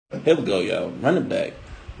Here we go, y'all. Run it back.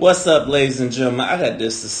 What's up, ladies and gentlemen? I got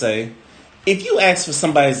this to say. If you ask for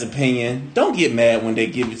somebody's opinion, don't get mad when they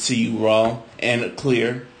give it to you raw and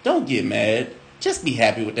clear. Don't get mad. Just be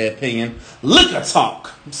happy with their opinion. Liquor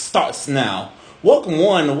Talk starts now. Welcome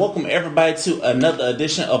one and welcome everybody to another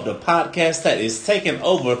edition of the podcast that is taking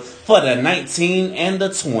over for the 19 and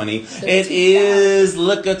the 20. It is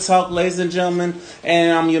Liquor Talk, ladies and gentlemen,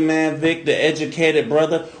 and I'm your man Vic, the educated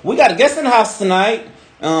brother. We got a guest in the house tonight.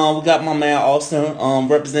 We got my man Austin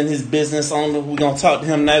representing his business owner. We're going to talk to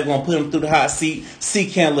him tonight. We're going to put him through the hot seat.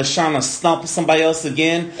 See can LaShawna stomp somebody else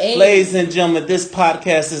again. Hey. Ladies and gentlemen, this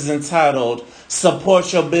podcast is entitled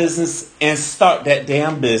Support Your Business and Start That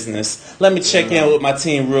Damn Business. Let me check in with my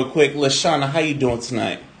team real quick. LaShawna, how you doing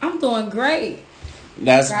tonight? I'm doing great.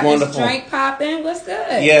 That's got wonderful. This drink popping. What's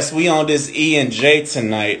good? Yes, we on this E&J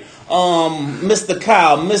tonight. Mr.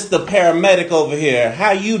 Kyle, Mr. Paramedic over here.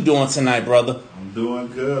 How you doing tonight, brother? Doing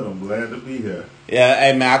good. I'm glad to be here. Yeah,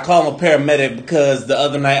 hey man, I call him a paramedic because the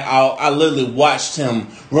other night I literally watched him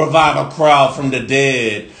revive a crowd from the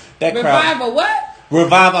dead. That revive a what?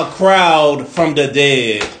 Revive a crowd from the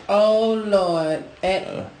dead. Oh Lord,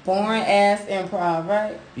 at boring ass improv,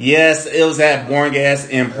 right? Yes, it was at boring ass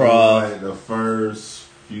improv. Like the first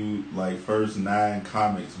 9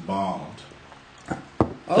 comics bombed.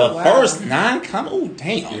 First 9 comics? Oh,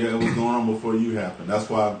 damn. Yeah, it was going on before you happened. That's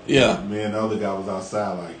why me and the other guy was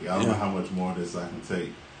outside like, I don't know how much more of this I can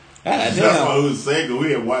take. That's why we was saying,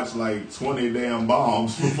 we had watched like 20 damn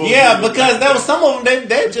bombs before. Yeah, because there was some of them,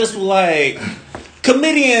 they just were like,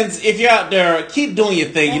 comedians, if you're out there, keep doing your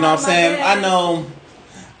thing, you know what I'm saying?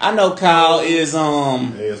 I know Kyle is,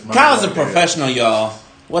 Kyle's a professional, y'all.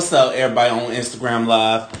 What's up, everybody on Instagram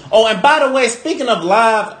Live? Oh, and by the way, speaking of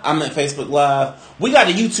live, I'm at Facebook Live. We got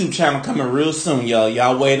a YouTube channel coming real soon, y'all.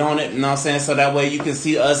 Y'all wait on it, you know what I'm saying? So that way you can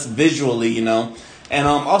see us visually, you know. And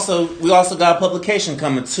we also got a publication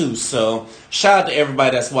coming too. So shout out to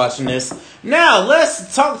everybody that's watching this. Now,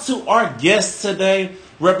 let's talk to our guest today,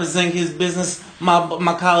 representing his business,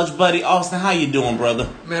 my college buddy, Austin. How you doing, brother?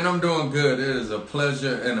 Man, I'm doing good. It is a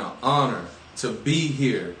pleasure and an honor to be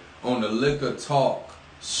here on the Liquor Talk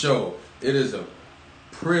show. It is a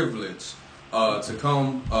privilege to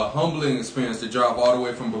come, a humbling experience to drive all the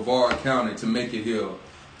way from Brevard County to make it here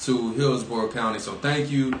to Hillsborough County. So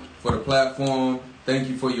thank you for the platform. Thank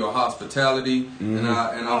you for your hospitality, and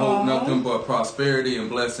I hope nothing but prosperity and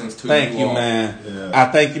blessings to you all. Thank you, man. Yeah. I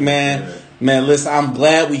thank you, man. Yeah. Man, listen, I'm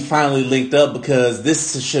glad we finally linked up because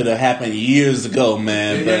this should have happened years ago,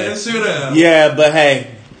 man. Yeah, it should have. Yeah, but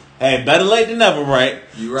hey, better late than never, right?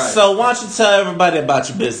 You're right. So why don't you tell everybody about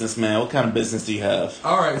your business, man? What kind of business do you have?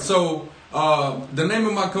 All right, so the name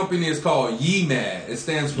of my company is called YEMAD. It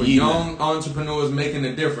stands for Young Entrepreneurs Making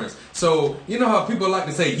a Difference. So you know how people like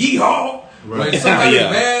to say yeehaw? Right. When somebody's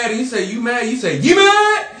mad and you say you mad, you say ye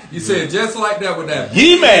mad? You say it just like that with that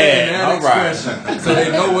ye mad. That expression. Right. So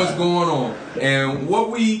they know what's going on. And what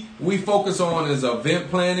we focus on is event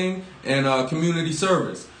planning and community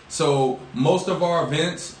service. So most of our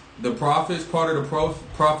events, the profits, part of the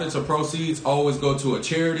profits or proceeds always go to a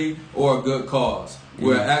charity or a good cause.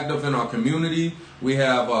 We're active in our community. We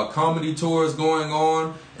have comedy tours going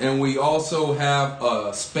on, and we also have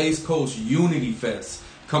a Space Coast Unity Fest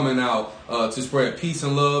coming out to spread peace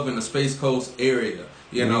and love in the Space Coast area,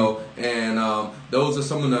 you know, and those are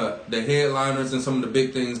some of the headliners and some of the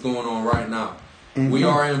big things going on right now. We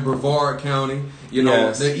are in Brevard County, you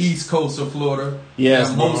know, the east coast of Florida. Yes,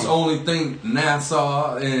 and most only think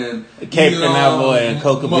Nassau and Cape Canaveral and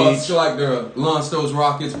Cocoa much Beach, like the launch those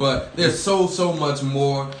rockets, but there's so much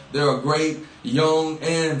more. There are great young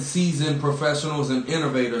and seasoned professionals and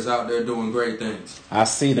innovators out there doing great things. I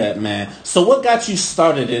see that, man. So what got you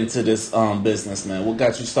started into this business, man? What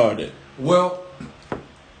got you started? Well,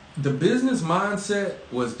 the business mindset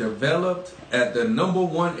was developed at the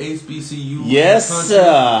 #1 HBCU in the country,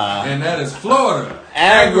 and that is Florida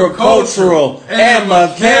Agricultural and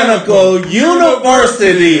Mechanical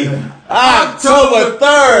University. October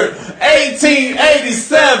 3rd,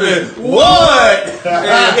 1887. What? If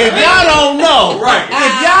y'all don't know, right?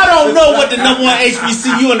 If y'all don't know what the #1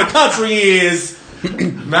 HBCU in the country is,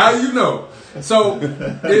 now you know. So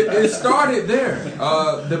it started there.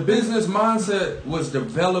 The business mindset was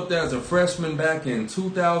developed as a freshman back in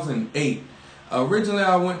 2008. Originally,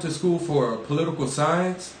 I went to school for political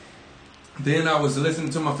science. Then I was listening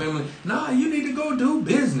to my family. Nah, you need to go do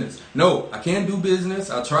business. No, I can't do business.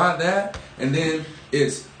 I tried that. And then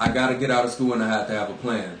I got to get out of school and I had to have a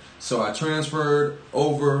plan. So I transferred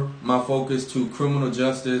over my focus to criminal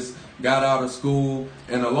justice, got out of school,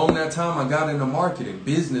 and along that time I got into marketing,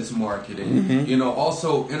 business marketing,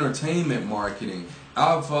 also entertainment marketing.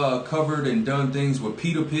 I've covered and done things with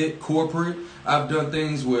Peter Pitt Corporate. I've done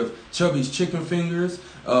things with Chubby's Chicken Fingers.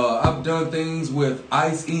 I've done things with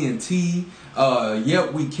Ice ENT.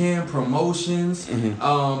 Yep, We Can Promotions.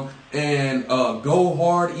 And Go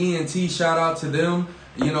Hard ENT. Shout out to them.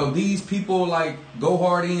 You know, these people like Go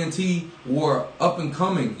Hard ENT were up and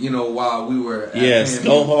coming, you know, while we were at AMU.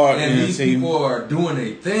 Go Hard and ENT. These people are doing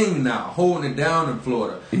a thing now, holding it down in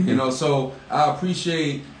Florida. You know, so I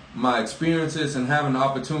appreciate my experiences and having the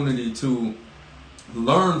opportunity to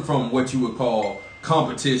learn from what you would call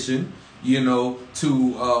competition, you know,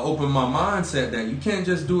 to open my mindset that you can't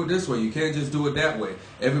just do it this way, you can't just do it that way.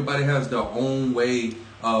 Everybody has their own way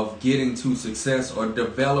of getting to success or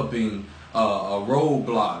developing a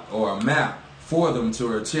roadblock or a map for them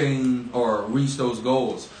to attain or reach those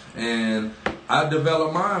goals. And I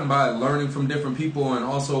developed mine by learning from different people and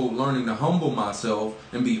also learning to humble myself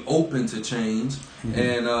and be open to change.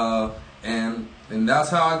 And that's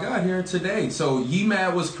how I got here today. So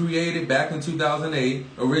YMAD was created back in 2008.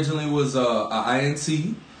 Originally was a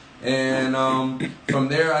INC. And from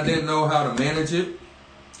there I didn't know how to manage it,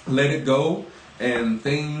 let it go. And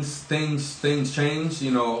things changed.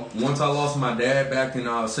 You know, once I lost my dad back in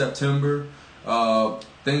September,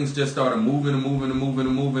 things just started moving.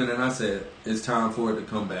 And I said, it's time for it to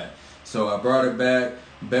come back. So I brought it back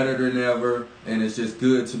better than ever. And it's just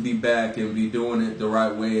good to be back and be doing it the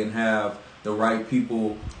right way and have the right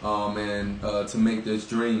people and to make this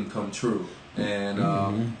dream come true. And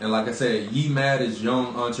and like I said, YMAD is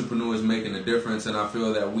young entrepreneurs making a difference. And I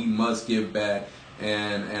feel that we must give back.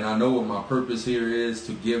 And I know what my purpose here is,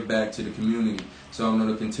 to give back to the community. So I'm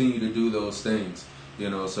going to continue to do those things, you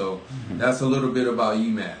know. So that's a little bit about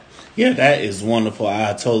YMAD. Yeah, that is wonderful.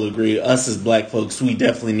 I totally agree. Us as black folks, we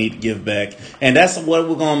definitely need to give back. And that's what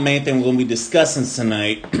main thing we're going to be discussing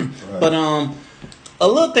tonight. Right. But a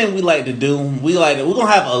little thing we like to do, we're going to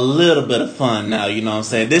have a little bit of fun now, you know what I'm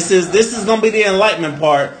saying? This is going to be the enlightenment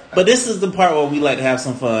part, but this is the part where we like to have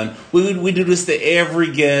some fun. We do this to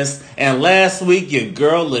every guest, and last week your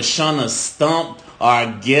girl LaShauna stumped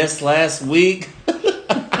our guest last week.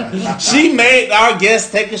 She made our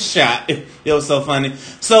guest take a shot. It was so funny.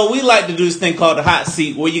 So we like to do this thing called the hot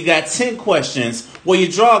seat, where you got 10 questions, where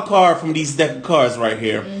you draw a card from these deck of cards right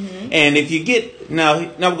here. And if you get, now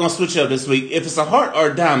we're going to switch up this week. If it's a heart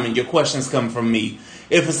or a diamond, your questions come from me.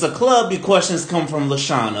 If it's a club, your questions come from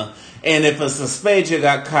LaShauna. And if it's a spade, you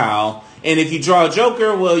got Kyle. And if you draw a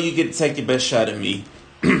joker, well, you get to take your best shot at me.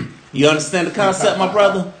 You understand the concept, my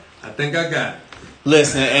brother? I think I got it.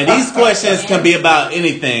 Listen, and these questions can be about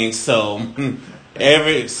anything. So pull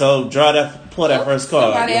that first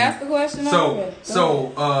card. Somebody asked the question.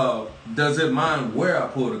 So does it mind where I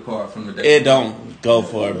pull the card from the deck? It don't. Go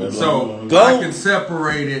for it, baby. So I can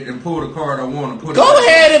separate it and pull the card I want to put. Go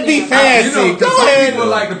ahead and be fancy. You know, go ahead. People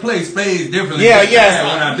like to play spades differently. Yeah, yes.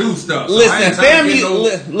 When I do stuff. So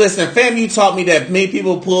Listen, fam, you taught me that many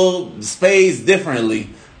people pull spades differently.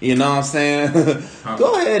 You know what I'm saying?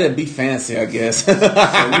 Go ahead and be fancy, I guess.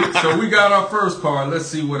 so we got our first card. Let's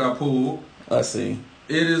see what I pulled. Let's see.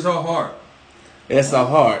 It is a heart. It's a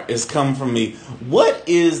heart. It's coming from me. What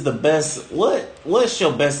is the best? What's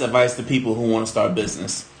your best advice to people who want to start a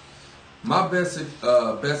business? My best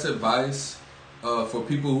advice for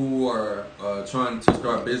people who are trying to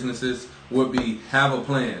start businesses would be have a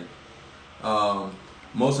plan.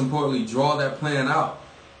 Most importantly, draw that plan out.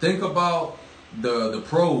 Think about the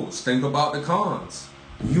pros. Think about the cons.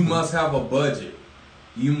 You must have a budget.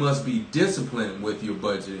 You must be disciplined with your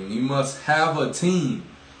budgeting. You must have a team.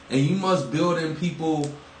 And you must build in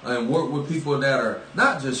people and work with people that are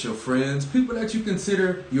not just your friends, people that you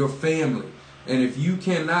consider your family. And if you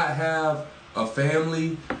cannot have a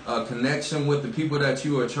family, a connection with the people that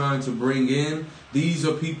you are trying to bring in, these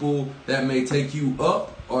are people that may take you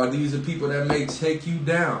up, or these are people that may take you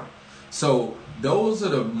down. So those are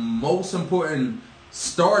the most important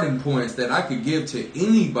starting points that I could give to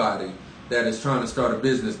anybody that is trying to start a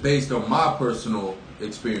business based on my personal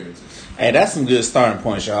experiences. Hey, that's some good starting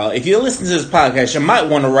points, y'all. If you're listening to this podcast, you might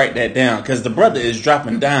want to write that down, because the brother is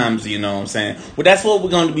dropping dimes, you know what I'm saying? Well, that's what we're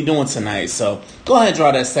going to be doing tonight. So go ahead and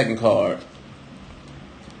draw that second card.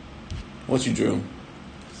 What you drew?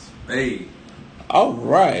 Spade. All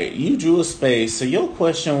right, you drew a spade. So your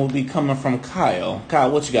question will be coming from Kyle. Kyle,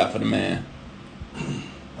 what you got for the man?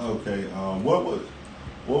 Okay,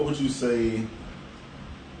 what would you say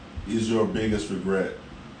is your biggest regret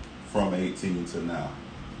from 18 to now?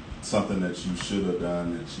 Something that you should have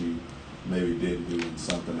done that you maybe didn't do, and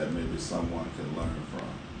something that maybe someone can learn from.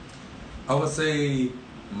 I would say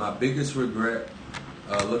my biggest regret,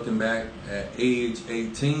 looking back at age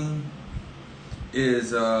 18,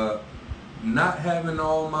 is not having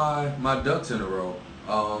all my ducks in a row,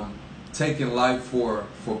 taking life for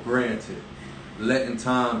granted, letting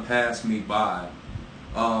time pass me by,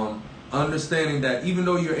 understanding that even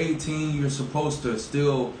though you're 18, you're supposed to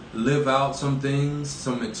still live out some things,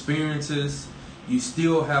 some experiences. You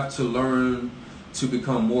still have to learn to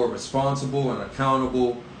become more responsible and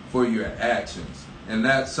accountable for your actions. And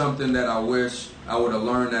that's something that I wish I would have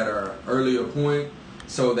learned at an earlier point,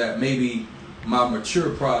 so that maybe my mature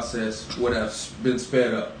process would have been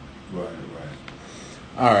sped up. Right.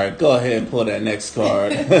 All right, go ahead and pull that next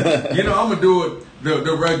card. I'm going to do it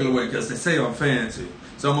the regular way because they say I'm fancy.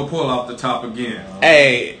 So I'm going to pull off the top again.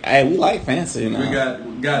 Hey, we like fancy now. We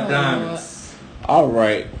got diamonds. All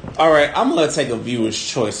right. I'm gonna take a viewer's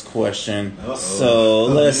choice question. So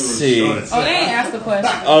let's see. Oh, they ain't asked the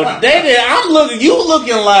question. Oh, they did. You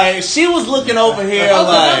looking like she was looking over here I'm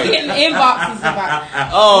like. getting inboxes about.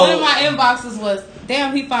 One of my inboxes was,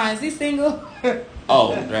 "Damn, he fine. Is he single?"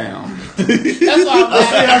 Oh, damn. That's why I'm I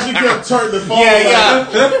see laughing. how she kept turning the phone. Yeah.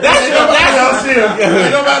 That's Nobody else see him.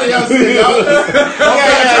 Ain't nobody else see him.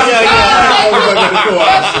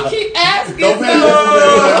 But she keep asking. Don't pay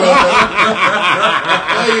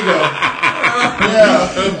There you go. Yeah.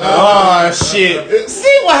 Oh shit!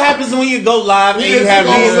 See what happens when you go live and you have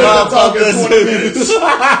these motherfuckers.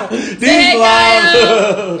 These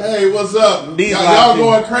live. Hey, what's up? These Y'all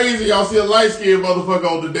going crazy. Y'all see a light skinned motherfucker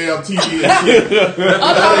on the damn TV and shit.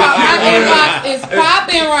 My inbox is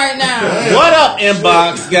popping right now. What up,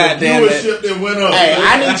 inbox? Goddamn it! Viewership that went up. Hey,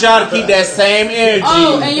 I need y'all to keep that same energy.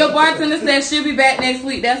 Oh, and your bartender said she'll be back next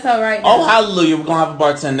week. That's all right. Oh, hallelujah. We're going to have a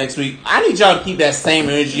bartender next week. I need y'all to keep that same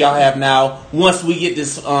energy y'all have now once we get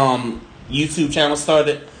this YouTube channel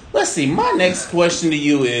started. Let's see. My next question to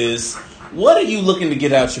you is, what are you looking to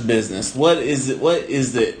get out your business? What is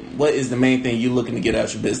the main thing you're looking to get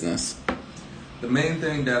out your business? The main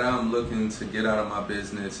thing that I'm looking to get out of my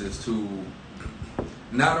business is to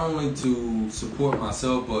not only to support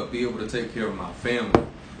myself, but be able to take care of my family,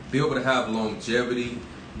 be able to have longevity,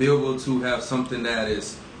 be able to have something that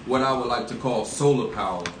is what I would like to call solar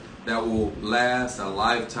power, that will last a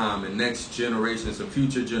lifetime and next generations and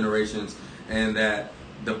future generations, and that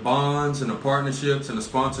the bonds and the partnerships and the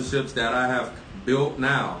sponsorships that I have built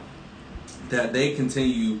now, that they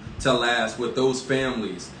continue to last with those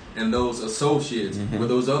families and those associates, with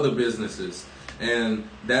those other businesses. And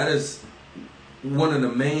that is one of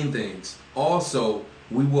the main things. Also,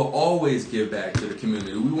 we will always give back to the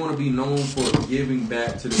community. We want to be known for giving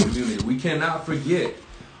back to the community. We cannot forget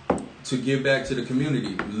to give back to the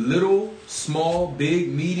community. Little, small,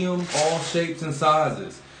 big, medium, all shapes and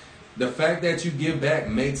sizes. The fact that you give back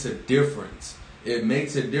makes a difference. It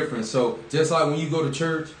makes a difference. So just like when you go to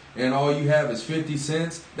church and all you have is 50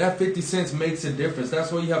 cents, that 50 cents makes a difference.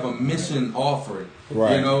 That's why you have a mission offering.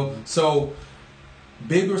 Right. So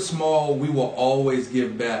big or small, we will always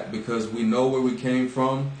give back because we know where we came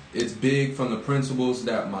from. It's big from the principles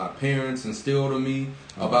that my parents instilled in me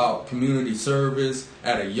about community service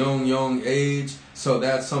at a young age. So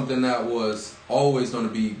that's something that was always going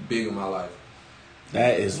to be big in my life.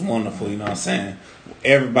 That is wonderful, you know what I'm saying?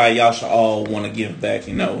 Everybody, y'all should all want to give back,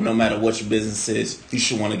 no matter what your business is, you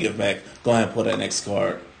should want to give back. Go ahead and pull that next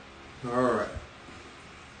card. All right.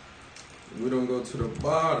 We don't go to the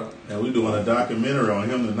bottom. And we're doing a documentary on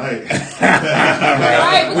him tonight.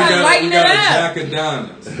 Right, we got a it up. Jack of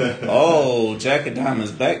Diamonds. Oh, Jack of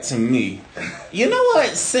Diamonds, back to me. You know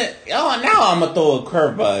what? Now I'm going to throw a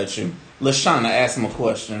curveball at you. LaShawna, ask him a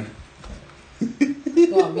question.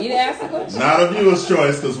 You want me to ask a question? Not a viewer's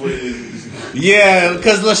choice, because Yeah,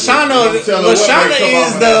 because LaShawna is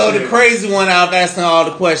the crazy one out asking all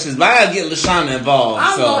the questions. But I got to get LaShawna involved.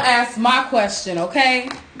 I'm going to ask my question, okay?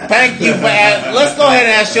 Thank you for asking. Let's go ahead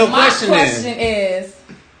and ask your question then. My question is...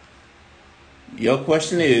 Your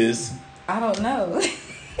question is... I don't know.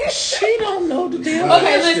 She don't know the damn Okay,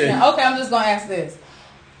 question. listen. Okay, I'm just going to ask this.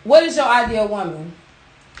 What is your ideal woman?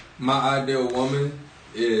 My ideal woman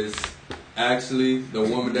is actually the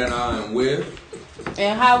woman that I am with.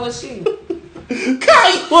 And how was she? Wait,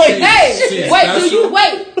 Hey, wait, special. do you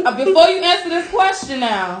wait? Before you answer this question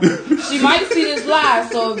now, she might see this live,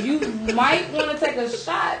 so if you might want to take a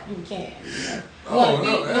shot, you can. Oh,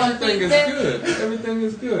 no, everything is good. Everything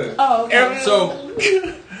is good. Oh, okay. So,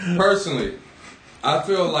 personally, I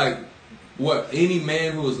feel like what any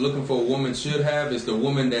man who is looking for a woman should have is the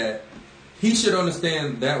woman that he should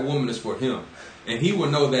understand that woman is for him. And he will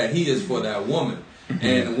know that he is for that woman.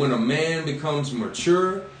 And when a man becomes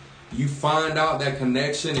mature, you find out that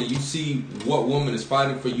connection and you see what woman is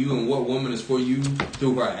fighting for you and what woman is for you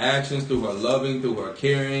through her actions, through her loving, through her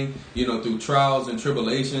caring, through trials and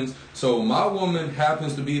tribulations. So my woman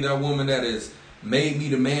happens to be that woman that has made me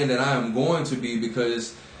the man that I am going to be,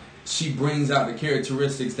 because she brings out the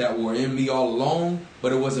characteristics that were in me all along,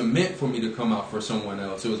 but it wasn't meant for me to come out for someone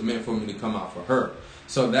else. It was meant for me to come out for her.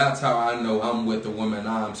 So that's how I know I'm with the woman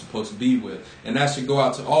I'm supposed to be with. And that should go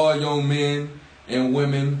out to all young men and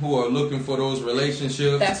women who are looking for those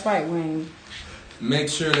relationships. That's right, Wayne. Make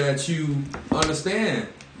sure that you understand,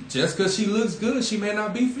 just because she looks good, she may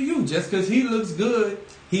not be for you. Just because he looks good,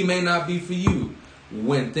 he may not be for you.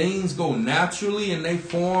 When things go naturally and they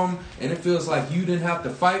form and it feels like you didn't have to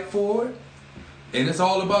fight for it, and it's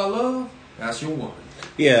all about love, that's your woman.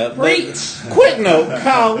 Yeah, Preach. Quick note,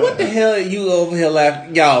 Kyle, what the hell are you over here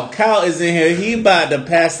laughing? Y'all, Kyle is in here. He about to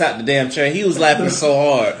pass out the damn chair. He was laughing so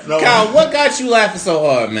hard. No. Kyle, what got you laughing so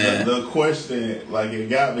hard, man? The question, it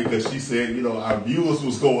got me because she said, our viewers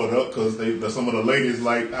was going up because some of the ladies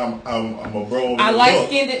I'm a bro. I like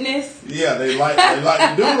skinnedness. Yeah, they like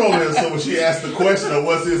the dude over there. So when she asked the question of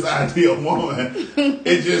what's his ideal woman,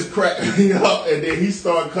 it just cracked me up. And then he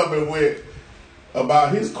started coming with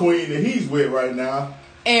about his queen that he's with right now.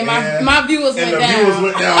 And my viewers went down. And the viewers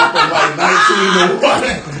went down from 19 to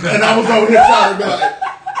 1. And I was over here trying to be like,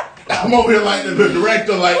 I'm over here like the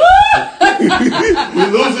director, like,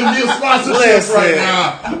 we're losing your sponsorships right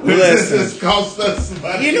now. This is cost us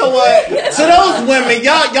money. You know what? To those women,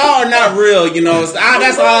 y'all are not real.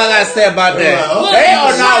 That's all I gotta say about that. Look, they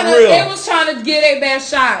are not real. They was trying to get a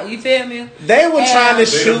best shot. You feel me? They were trying to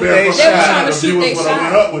shoot their shot. The viewers would have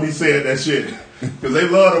went up when he said that shit. Because they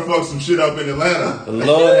love to fuck some shit up in Atlanta.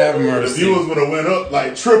 Lord have mercy. The viewers would have went up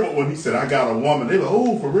like triple when he said, I got a woman. They were like,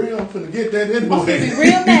 oh, for real? I'm finna get that in I'm finna be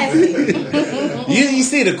real nasty. You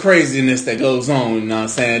see the craziness that goes on, you know what I'm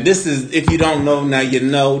saying? This is, if you don't know, now you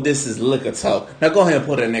know, this is liquor talk. Now go ahead and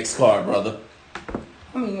pull that next card, brother.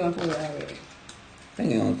 How many you gonna pull already? I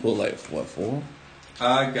think you only pull like, what, 4?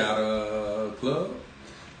 I got a club.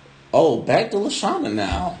 Oh, back to LaShawna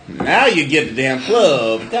now. Now you get the damn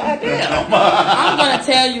club. Goddamn. I'm gonna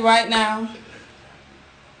tell you right now.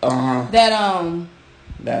 That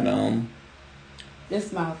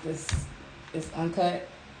this mouth is uncut.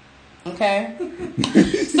 Okay.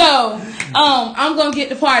 So I'm gonna get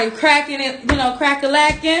the party cracking it,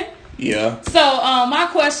 crack-a-lacking. Yeah. So my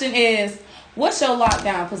question is, what's your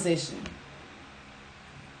lockdown position?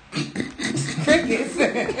 Crickets. He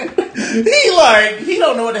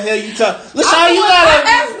don't know what the hell you talking. LaShawna, you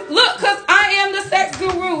gotta look, cause I am the sex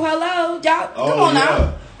guru. Hello, y'all. Come on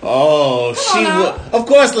now. Oh, Come on would. Of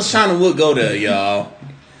course, LaShawna would go there, y'all.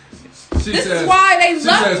 This is why they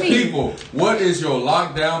love me. People, what is your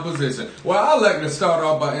lockdown position? Well, I'd like to start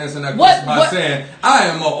off by answering that question by saying I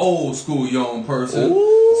am an old school young person.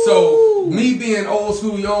 Ooh. So, me being an old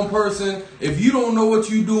school young person, if you don't know what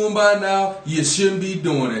you're doing by now, you shouldn't be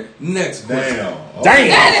doing it. Next question. Damn. Damn.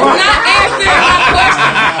 That is not answering my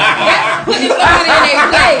question. That's putting somebody in their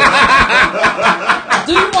place.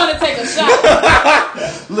 Do you want to take a shot?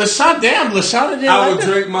 LaShawna didn't I like would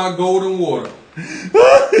drink my golden water.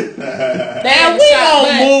 And we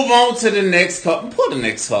gonna move on to the next card. Pull the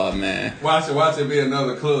next card, man. Watch it be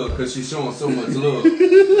another club because she's showing so much love.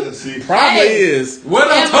 Probably is. What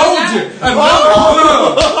I told you, another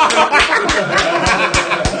club.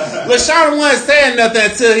 LaShawna wasn't saying nothing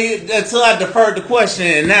until I deferred the question,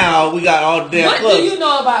 and now we got all the damn clubs. What do you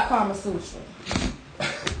know about Kama Sutra?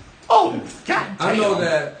 Oh, God damn. I know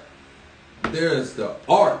that there's the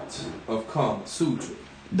art of Kama Sutra.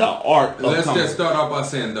 The art of Let's Kama. just start off by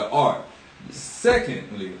saying the art.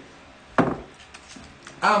 Secondly,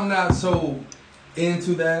 I'm not so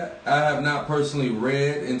into that. I have not personally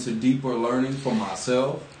read into deeper learning for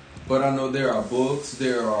myself, but I know there are books,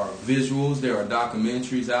 there are visuals, there are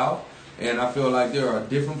documentaries out, and I feel like there are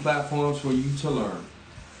different platforms for you to learn.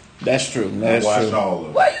 That's true. That's Watch true. all of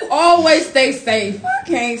them. Why you always stay safe? I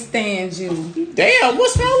can't stand you. Damn,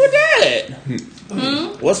 what's wrong with that?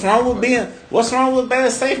 What's wrong with being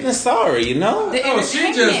safe and sorry, you know? No,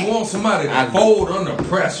 she just wants somebody to fold under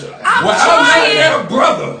pressure. I'm trying. Their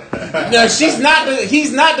brother. No,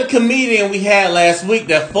 he's not the comedian we had last week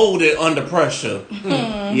that folded under pressure.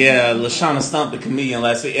 Yeah, LaShawna stumped the comedian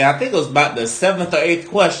last week. And I think it was about the 7th or 8th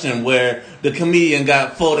question where the comedian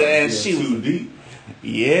got folded and she was too deep.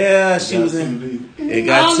 Yeah, she was in. I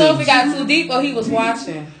don't know if it got too deep or he was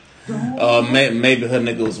watching. Maybe her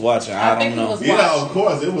nigga was watching. I don't know. Yeah, of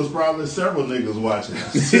course. It was probably several niggas watching. We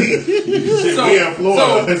in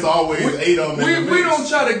Florida. It's always 8 of them. We don't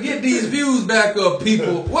try to get these views back up,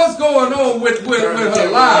 people. What's going on with her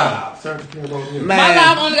live? Turn the camera over here. My Man.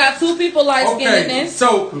 live only got 2 people light skinned in Okay, this.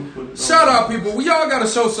 so shout out, people. We all gotta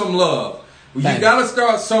show some love. You Thank gotta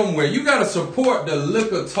start somewhere. You gotta support the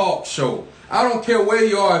Liquor Talk Show. I don't care where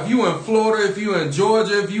you are. If you in Florida, if you in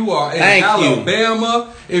Georgia, if you are in Thank you.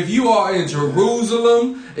 Alabama, if you are in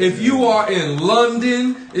Jerusalem, if you are in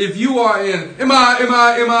London, if you are in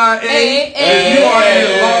MIA, Hey, if you are in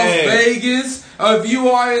hey. Las Vegas, if you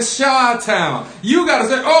are in Chi-Town, you gotta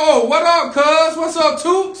say, "Oh, what up, cuz? What's up,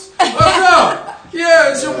 Toots? What's up?"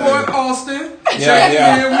 Yeah, it's your boy Austin. Checking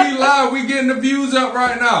yeah. in. We live. We getting the views up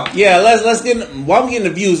right now. Yeah, let's get. While we getting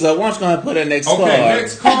the views up, why don't you go ahead and put that next Okay, card?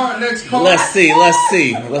 next card. Next card.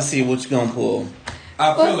 Let's see what you gonna pull.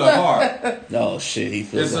 I feel a heart. Oh shit, he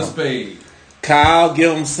feels It's a it. spade. Kyle,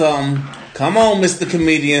 give him something. Come on, Mr.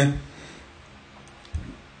 Comedian.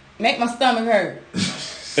 Make my stomach hurt.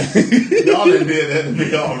 Y'all done did that to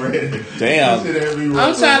me already. Damn. This shit every I'm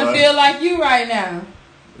round, trying to like- feel like you right now.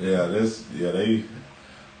 Yeah, they.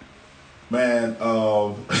 Man,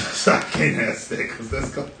 I can't ask that because that's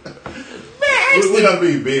going. We gotta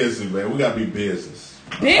be busy, man. We gotta be business.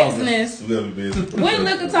 Business. We gotta be busy. When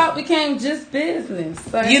Liquor Talk became just business.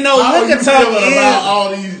 So, You know, How are Liquor you Talk feeling about is. all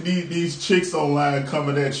these chicks online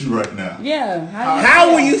coming at you right now? yeah.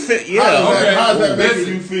 How will you feel? How's Yeah. Okay. that making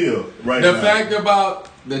Listen. you feel right The now? fact about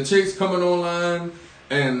the chicks coming online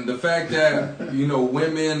and the fact that,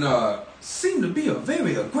 women seem to be a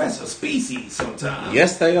very aggressive species sometimes.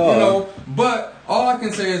 Yes, they are. But all I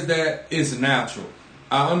can say is that it's natural.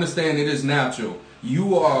 I understand it is natural.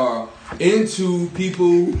 You are into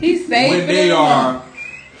people He's safe when they in are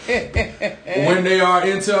when they are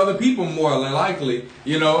into other people more than likely,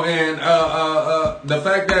 and the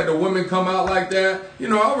fact that the women come out like that,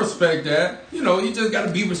 I respect that. You just got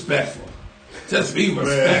to be respectful. Just be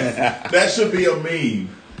respectful. Man, that should be a meme.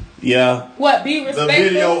 Yeah. What? Be The respectful.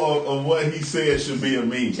 video of what he said should be a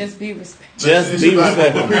meme. Just be respectful. Just It be should like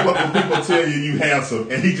respectful. when people tell you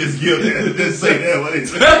handsome, and he just give that, just say that. What he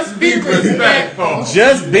said. Just be respectful.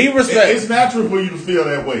 Just be It's respectful. natural for you to feel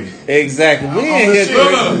that way. Exactly. We I'm in a here. shit.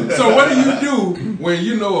 Look, so what do you do when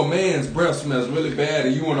you know a man's breath smells really bad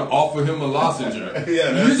and you want to offer him a lozenge? Yeah,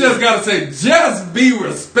 You that's just gotta say, just be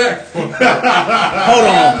respectful. Hold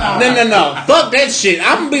on. No. Fuck that shit.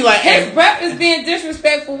 I'm gonna be like, His hey, breath is being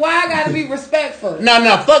disrespectful. Why I gotta be respectful? no.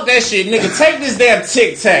 Fuck that shit, nigga. Take this damn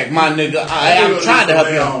Tic Tac, my nigga. I'm trying to help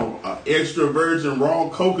you. Extra virgin raw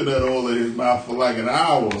coconut oil in his mouth for like an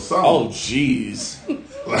hour or something. Oh, jeez.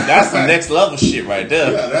 That's some next level shit right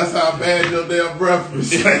there. Yeah, that's how bad your damn breath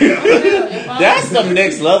is. You That's some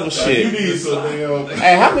next level shit. need some damn.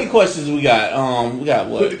 Hey, how many questions we got? We got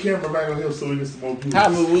Put the what? camera back on him so we get some more views. How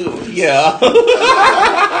many? Yeah.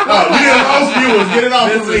 No, you didn't lose viewers. Get it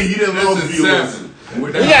off of me. You didn't lose This is viewers. 7.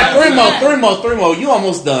 We got three more. You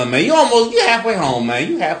almost done, man. You halfway home, man.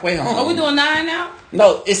 You halfway home. Are we doing 9 now?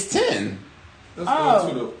 No, it's 10. Let's go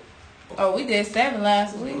to the. Oh, we did 7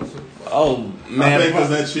 last week. Oh I man. think because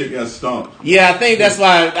that chick got stumped. Yeah, I think that's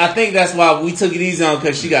why we took it easy on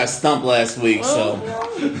because she got stumped last week. So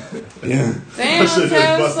yeah. Damn, Should've just busted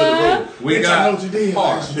the Tessa. rope. We Bitch, I got know what you did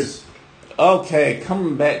last year. hearts. Okay,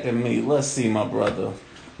 coming back to me. Let's see, my brother.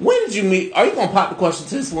 When did you meet? Are you gonna pop the question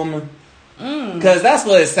to this woman? Because that's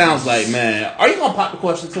what it sounds like, man. Are you gonna pop the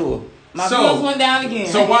question to her? My So- bills went down again.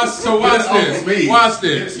 So watch Get it off of me. this. Watch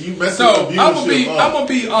this. You messed So the I'm gonna be viewership up.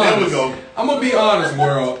 honest. There we go. I'm gonna be honest,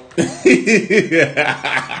 world. I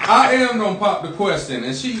am gonna pop the question,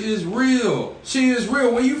 and she is real. She is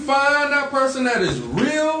real. When you find that person that is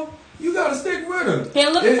real, you gotta stick with her.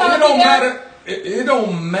 Can look It at don't her. matter. It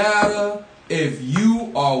don't matter if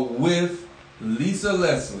you are with Lisa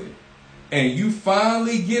Leslie and you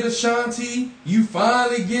finally get Ashanti, you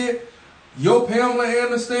finally get your Pamela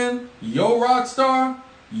Anderson, your rock star.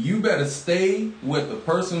 You better stay with the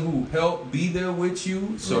person who helped be there with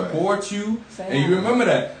you, support you, Say and you hello. remember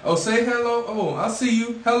that. Oh, say hello. Oh, I see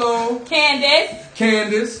you. Hello,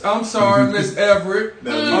 Candace. I'm sorry, Miss Everett.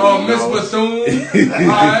 That Miss was- Bethune.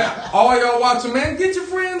 Alright. All y'all watching, man, get your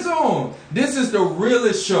friends on. This is the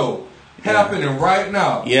realest show happening right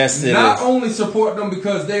now. Yes, it Not is. only support them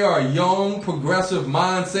because they are young, progressive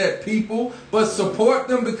mindset people, but support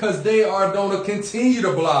them because they are going to continue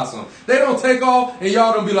to blossom. They don't take off and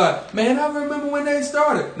y'all don't be like, man, I remember when they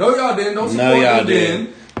started. No, y'all didn't. Don't support No, y'all them didn't.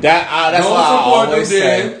 then. That's Don't why I support them always say.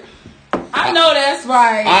 then. I know that's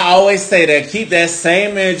right. I always say that. Keep that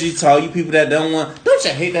same energy to all you people that don't want. Don't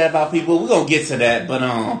you hate that about people? We're gonna get to that, but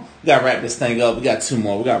we gotta wrap this thing up. We got 2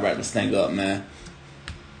 more. We gotta wrap this thing up, man.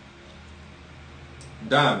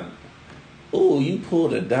 Diamond. Ooh, you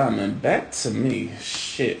pulled a diamond back to me.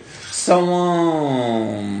 Shit. So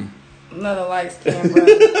Another light skinned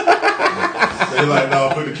brother. They like, no,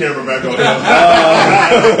 put the camera back on him.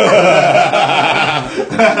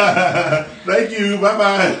 Thank you. Bye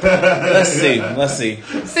bye. Let's see.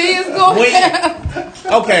 See, it's going.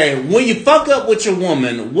 Okay, when you fuck up with your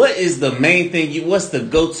woman, what is the main thing? What's the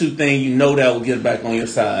go-to thing you know that will get back on your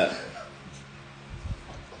side?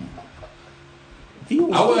 I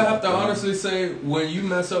would have to honestly say, when you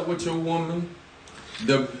mess up with your woman,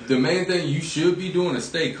 the main thing you should be doing is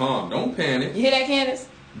stay calm. Don't panic. You hear that, Candace?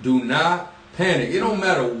 Do not panic. It don't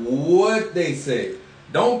matter what they say.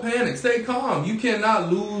 Don't panic. Stay calm. You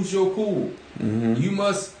cannot lose your cool. Mm-hmm. You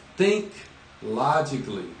must think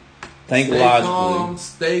logically. Stay calm,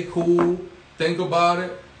 stay cool, think about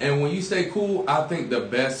it. And when you stay cool, I think the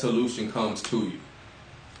best solution comes to you.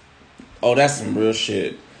 Oh, that's some real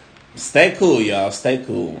shit. Stay cool, y'all. Stay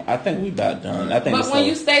cool. I think we about done. I think. But when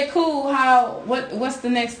you stay cool, what's the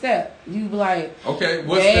next step? You be like, okay,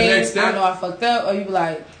 what's the next step? I know I fucked up, or you be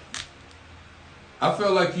like, I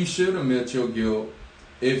feel like you should admit your guilt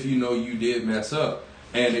if you know you did mess up.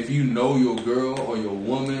 And if you know your girl or your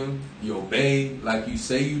woman, your babe, like you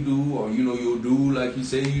say you do, or you know your dude like you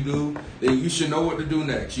say you do, then you should know what to do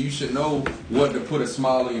next. You should know what to put a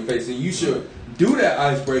smile on your face. And you should do that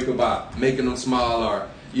icebreaker by making them smile or,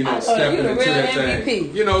 stepping into that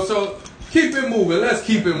thing. So keep it moving. Let's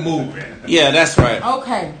keep it moving. Yeah, that's right.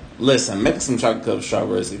 Okay. Listen, make some chocolate covered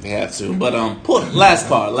strawberries if you have to. But last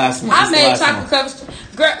one. I made chocolate covered.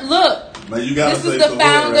 Girl, look. Man, you gotta this is the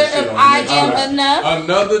founder of I Am Enough.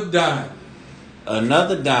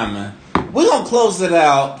 Another diamond. We're gonna close it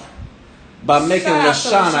out by making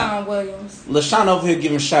LaShawn Williams. LaShawn over here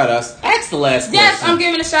giving shout outs. Ask the last question. Yes, I'm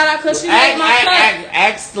giving a shout out because she made my cup.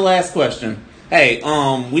 Ask the last question. Hey,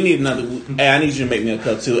 we need another. Hey, I need you to make me a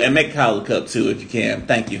cup too, and make Kyle a cup too if you can.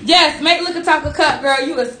 Thank you. Yes, make Liquor Talk a cup, girl.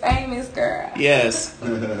 You a famous girl. Yes.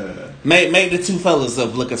 make the two fellas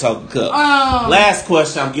of Liquor Talk a cup. Last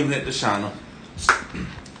question. I'm giving it to Shauna.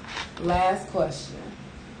 Last question.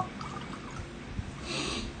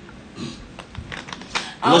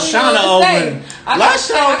 LaShauna over.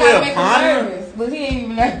 LaShauna over ponder. But he ain't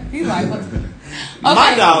even know. He's like, what? Okay.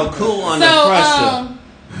 My dog cool under pressure.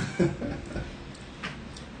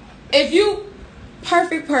 If you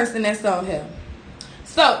perfect person that's on here.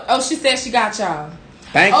 So, she said she got y'all.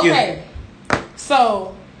 Thank you. Okay.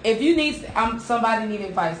 So, if you need somebody need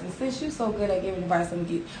advice, and since you're so good at giving advice, I'm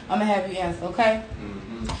gonna have you answer, okay?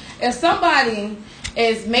 Mm-hmm. If somebody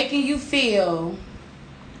is making you feel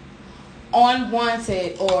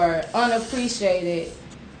unwanted or unappreciated,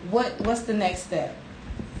 what's the next step?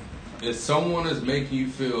 If someone is making you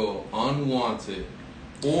feel unwanted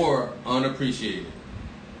or unappreciated,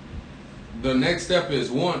 the next step is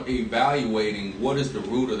evaluating what is the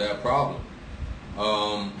root of that problem.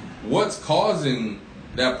 What's causing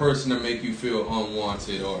that person to make you feel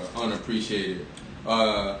unwanted or unappreciated?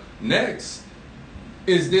 Next,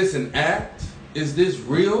 is this an act? Is this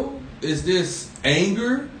real? Is this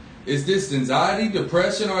anger? Is this anxiety,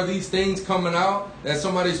 depression? Are these things coming out that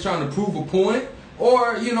somebody's trying to prove a point?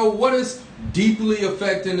 Or, what is deeply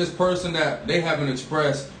affecting this person that they haven't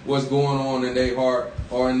expressed what's going on in their heart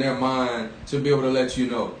or in their mind to be able to let you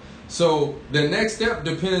know? So the next step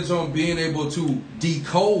depends on being able to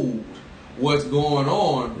decode what's going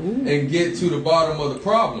on and get to the bottom of the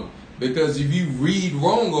problem. Because if you read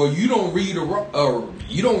wrong or you don't read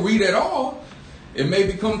at all, it may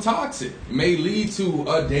become toxic. It may lead to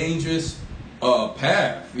a dangerous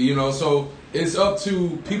path. So it's up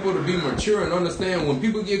to people to be mature and understand when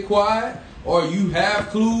people get quiet or you have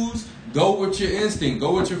clues, go with your instinct,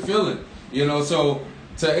 go with your feeling. So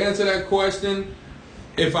to answer that question,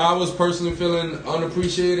 if I was personally feeling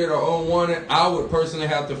unappreciated or unwanted, I would personally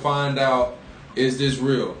have to find out, is this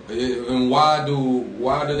real? And why do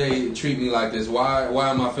they treat me like this? Why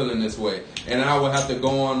am I feeling this way? And I would have to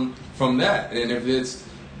go on from that. And if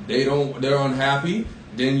they're unhappy,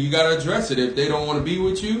 then you gotta address it. If they don't want to be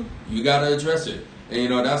with you, you gotta address it.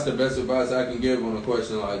 And that's the best advice I can give on a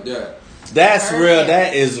question like that. That's real.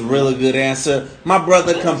 That is a really good answer. My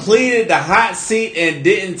brother completed the hot seat and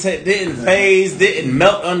didn't phase, didn't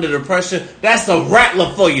melt under the pressure. That's a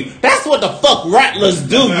rattler for you. That's what the fuck rattlers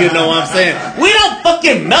do, you know what I'm saying? We don't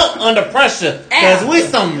fucking melt under pressure because we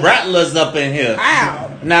some rattlers up in here.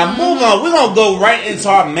 Ow. Now, move on. We're going to go right into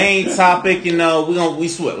our main topic. Like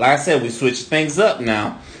I said, we switch things up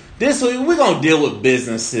now. This week, we're going to deal with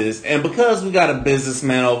businesses. And because we got a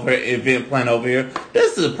businessman over here, event plan over here,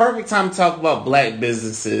 this is the perfect time to talk about black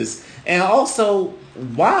businesses. And also,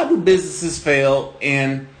 why do businesses fail?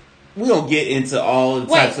 And we're going to get into all the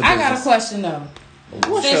types of businesses. I got a question, though.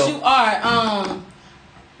 Since you are,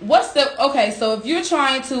 So if you're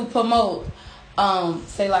trying to promote,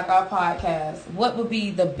 say like our podcast, what would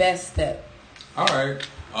be the best step? All right.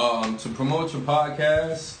 To promote your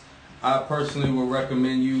podcast, I personally would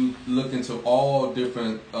recommend you look into all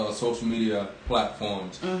different social media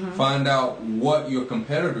platforms. Find out what your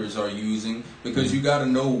competitors are using, because you got to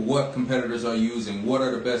know what competitors are using. What are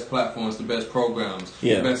the best platforms, the best programs,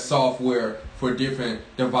 the best software for different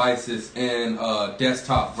devices and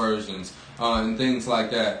desktop versions and things like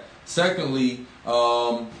that. Secondly,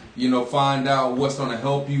 find out what's going to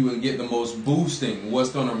help you and get the most boosting, what's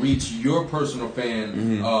going to reach your personal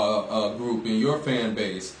fan group and your fan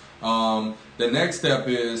base. The next step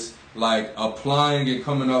is like applying and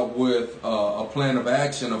coming up with a plan of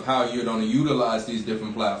action of how you're going to utilize these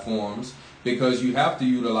different platforms, because you have to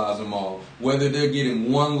utilize them all. Whether they're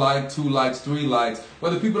getting 1 like, 2 likes, 3 likes,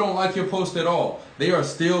 whether people don't like your post at all, they are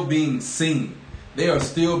still being seen. They are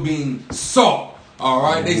still being saw. All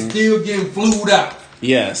right, they still getting flued out.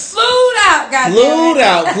 Yes. Flued out,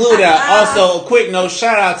 goddamn. Flued out. Also, a quick note,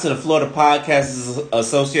 shout out to the Florida Podcasters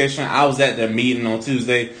Association. I was at their meeting on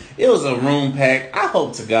Tuesday. It was a room pack. I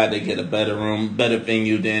hope to God they get a better room, better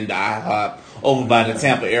venue than the IHOP over by the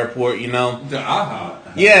Tampa airport, The IHOP?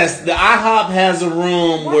 Yes, the IHOP has a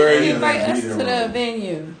room where you invite us to the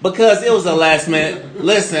venue. Because it was a last minute.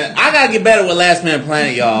 Listen, I gotta get better with last minute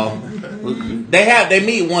planning, y'all. They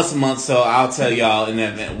meet once a month, so I'll tell y'all in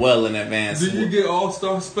advance. Do you get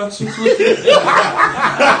all-star specials with it?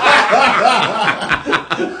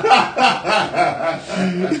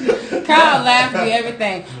 Kyle laughed at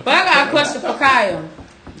everything. But I got a question for Kyle.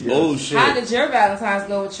 Yes. Oh, shit. How did your Valentine's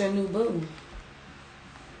go with your new boo?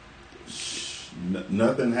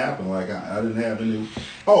 Nothing happened. Like I didn't have any.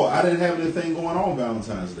 Oh, I didn't have anything going on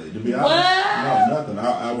Valentine's Day. To be honest, no,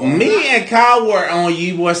 nothing. Me and Kyle were on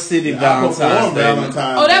Ybor City Valentine's Day. That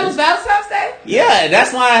was Valentine's Day? Yeah,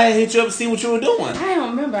 that's why I hit you up to see what you were doing. I don't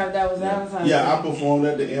remember if that was Valentine's Day. Yeah, I performed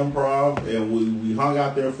at the Improv, and we hung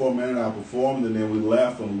out there for a minute. I performed, and then we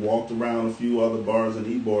left and walked around a few other bars in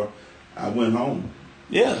Ybor. I went home.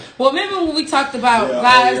 Yeah. Well, remember when we talked about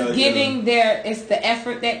guys giving it's the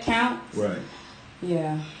effort that counts? Right.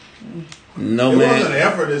 Yeah. No, it man. wasn't an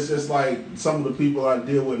effort. It's just like some of the people I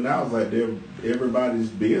deal with now is like everybody's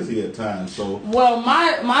busy at times. So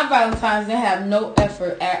my Valentine's didn't have no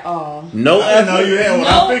effort at all. No effort. No, you had one.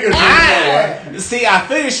 No I figured you had one. See, I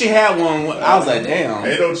figured she had one. I was like, damn.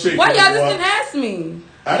 Ain't no chick. Why y'all just didn't ask me?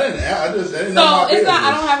 I didn't. So it's not.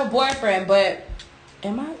 I don't have a boyfriend, but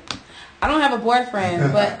I don't have a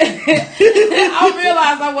boyfriend, but I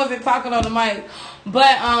realized I wasn't talking on the mic.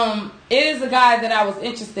 But it is a guy that I was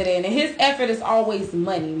interested in, and his effort is always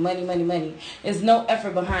money. There's no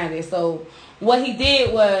effort behind it. So what he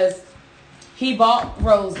did was he bought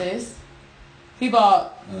roses. He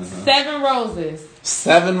bought 7 roses.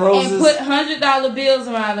 7 roses? And put $100 bills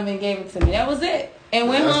around them and gave it to me. That was it. And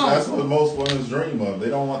went home. That's what most women dream of. They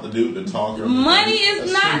don't want the dude to talk. Money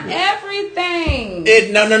is not everything.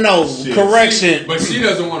 No. Shit. Correction. But she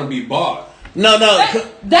doesn't want to be bought. No.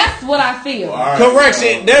 That's what I feel. Well,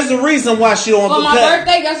 Correction. There's a reason why she don't. For my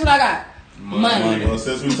birthday, guess what I got? Money. Well,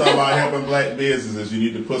 since we talk about helping black businesses, you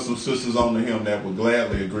need to put some sisters on to him that would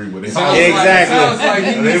gladly agree with it. Sounds like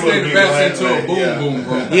he needs to invest into a boom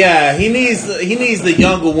program. Yeah, he needs the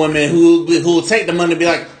younger women who will take the money and be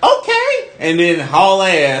like, okay, and then haul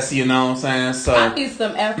ass. You know what I'm saying? So I need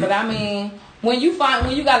some effort. I mean, when you got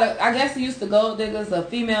I guess you used to gold diggers or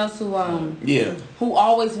females who who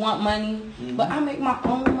always want money, but I make my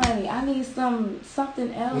own money. I need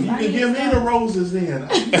something else. Well, you can give me the roses then. Now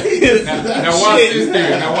watch this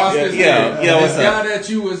there. Yeah, what's this up? guy that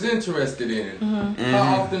you was interested in,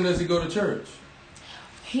 how often does he go to church?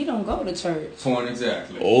 He don't go to church. Point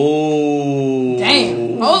exactly. Oh.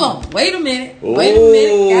 Damn. Hold on. Wait a minute.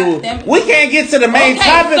 God damn it. We can't get to the main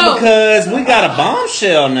topic because we got a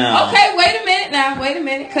bombshell now. Okay, wait a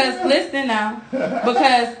minute. Because listen now.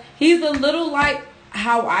 Because he's a little like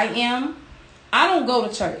how I am. I don't go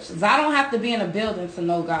to church. I don't have to be in a building to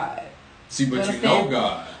know God. See, but you know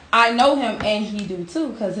God. I know him, and he do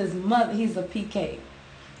too, because his mother, he's a PK.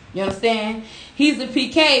 You understand? He's a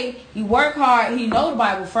PK. He work hard. He know the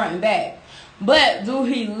Bible front and back. But do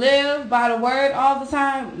he live by the word all the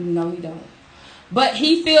time? No, he don't. But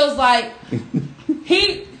he feels like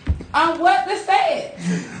what to say it.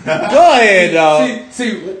 Go ahead, dog.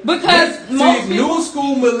 See, because most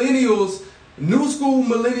people, New school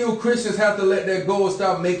millennial Christians have to let that go and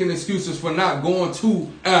stop making excuses for not going to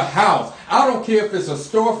a house. I don't care if it's a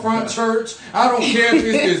storefront church. I don't care if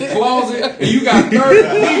it's this closet and you got 30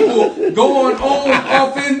 people going on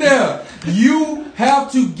up in there. You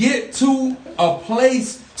have to get to a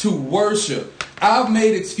place to worship. I've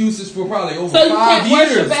made excuses for probably over So you 5 can't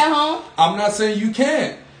years. worship at home? I'm not saying you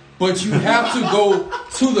can't, but you have to go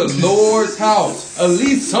to the Lord's house at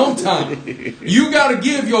least sometime. You got to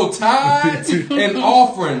give your tithes and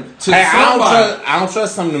offering to Hey, somebody. I don't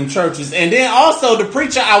trust some of them churches. And then also the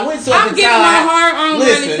preacher I went to at I'm the giving time. my hard-earned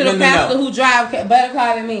money to the no. pastor who drive better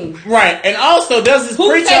car than me. Right, and also there's this Who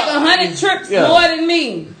preacher take 100 trips Yeah. more than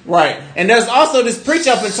me. Right, and there's also this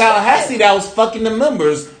preacher up in Tallahassee that was fucking the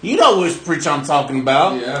members. You know which preacher I'm talking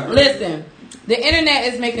about. Yeah. Listen, the internet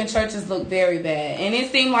is making churches look very bad. And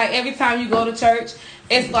it seems like every time you go to church,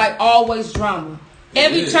 it's like always drama.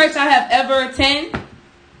 Every church I have ever attended,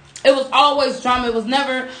 it was always drama. It was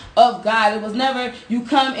never of God. It was never you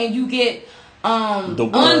come and you get The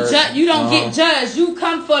word. unjudged. You don't get judged. You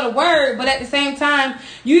come for the word, but at the same time,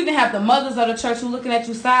 you even have the mothers of the church who looking at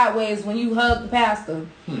you sideways when you hug the pastor.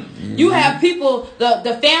 You have people,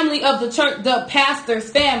 the family of the church, the pastor's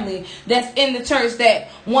family that's in the church that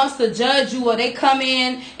wants to judge you, or they come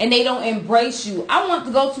in and they don't embrace you. I want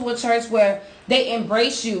to go to a church where they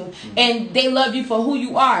embrace you and they love you for who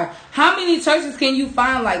you are. How many churches can you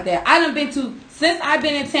find like that? I done been to, since I've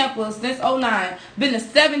been in Tampa, since 2009, been to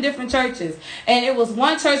 7 different churches. And it was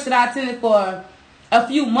one church that I attended for a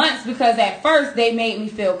few months because at first they made me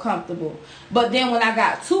feel comfortable. But then when I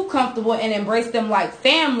got too comfortable and embraced them like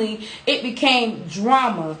family, it became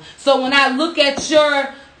drama. So when I look at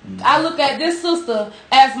this sister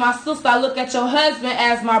as my sister, I look at your husband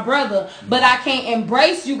as my brother, but I can't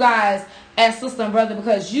embrace you guys as sister and brother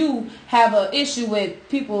because you have an issue with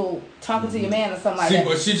people talking to your man or something like that.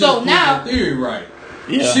 But she just so put now, the theory right.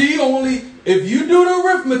 Yeah. She only, if you do the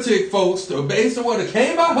arithmetic, folks, based on what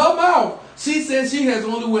came out her mouth, she said she has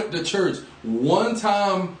only went to church one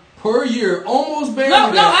time per year, almost barely.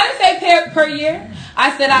 no, I didn't say per year.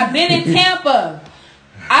 I said I've been in Tampa.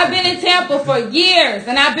 I've been in Tampa for years,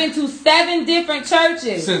 and I've been to 7 different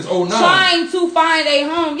churches Since 2009. trying to find a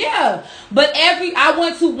home. Yeah, but I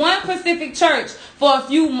went to one specific church for a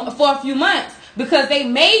few months because they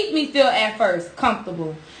made me feel at first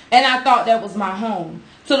comfortable, and I thought that was my home.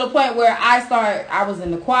 To the point where I was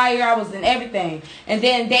in the choir, I was in everything. And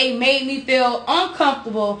then they made me feel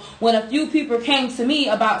uncomfortable when a few people came to me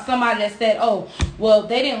about somebody that said, oh, well,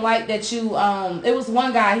 they didn't like that you, it was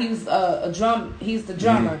one guy, he was he's the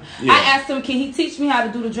drummer. Yeah. I asked him, can he teach me how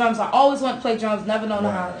to do the drums? I always want to play drums, never known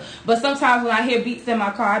how. But sometimes when I hear beats in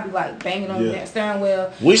my car, I be like banging on the steering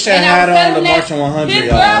wheel. We should have had her on the Marching 100, His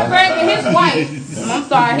y'all. girlfriend and his wife,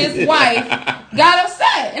 his wife got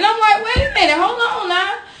upset. And I'm like, wait a minute, hold on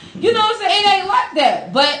now. You know what I'm saying? It ain't like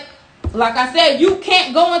that. But like I said, you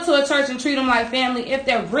can't go into a church and treat them like family if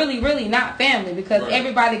they're really, really not family because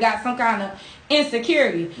everybody got some kind of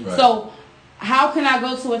insecurity. Right. So how can I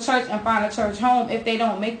go to a church and find a church home if they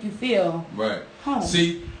don't make you feel home?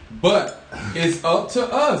 See, but it's up to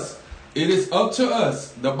us. It is up to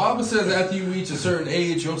us. The Bible says after you reach a certain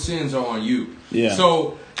age, your sins are on you. Yeah.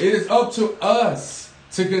 So it is up to us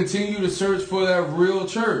to continue to search for that real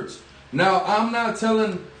church. Now, I'm not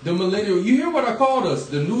telling the millennial, you hear what I called us,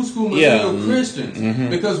 the new school millennial Christians,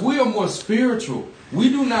 because we are more spiritual. We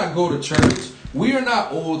do not go to church. We are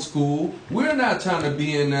not old school. We're not trying to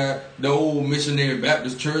be in the old missionary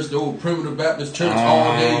Baptist church, the old primitive Baptist church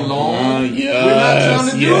all day long. Yes, We're not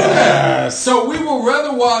trying to do that. So we would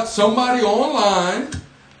rather watch somebody online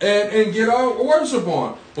and get our worship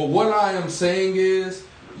on. But what I am saying is,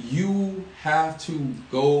 you have to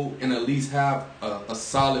go and at least have a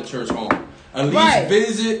solid church home. At least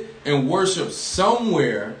visit and worship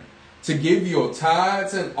somewhere to give your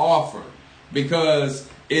tithes and offering. Because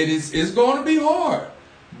it's going to be hard.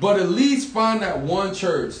 But at least find that one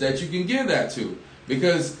church that you can give that to.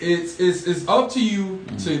 Because it's up to you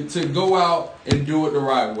to go out and do it the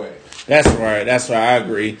right way. That's right. I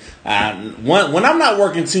agree. When I'm not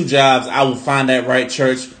working 2 jobs, I will find that right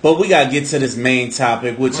church. But we gotta get to this main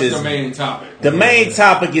topic, which is the main topic. The main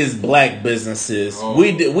topic is black businesses. Oh.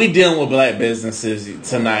 We dealing with black businesses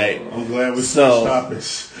tonight. I'm glad we So- switched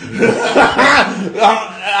topics.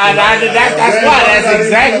 That's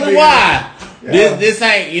exactly why. Yeah. This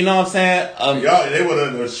ain't, you know what I'm saying?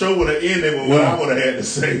 Y'all, the show would have ended with what I would have had to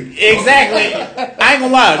say. Exactly. I ain't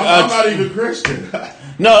gonna lie. I'm not even Christian.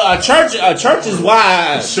 No, a church is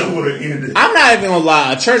why. The show would have ended. I'm not even gonna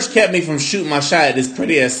lie. A church kept me from shooting my shot at this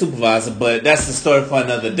pretty ass supervisor, but that's the story for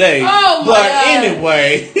another day. Oh, my but God.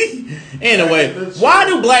 anyway, why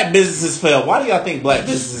do black businesses fail? Why do y'all think black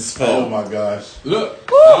businesses fail? Oh my gosh. Look,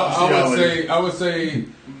 I would say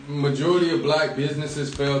majority of black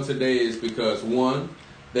businesses fail today is because 1,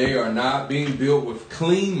 they are not being built with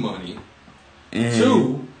clean money.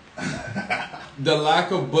 2, the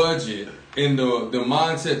lack of budget and the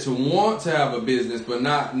mindset to want to have a business but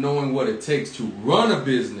not knowing what it takes to run a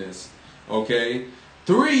business. Okay.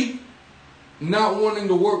 3, not wanting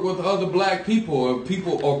to work with other black people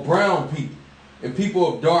or brown people and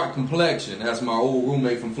people of dark complexion, as my old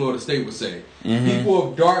roommate from Florida State would say. People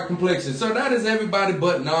of dark complexion. So that is everybody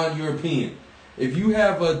but non-European. If you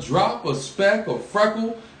have a drop, a speck, or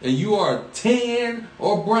freckle, and you are tan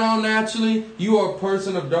or brown naturally, you are a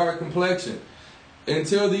person of dark complexion.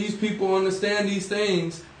 Until these people understand these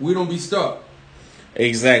things, we don't be stuck.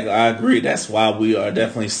 Exactly, I agree. That's why we are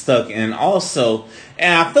definitely stuck. And also,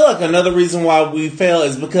 and I feel like another reason why we fail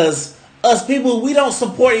is because us people, we don't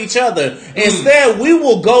support each other. Instead, we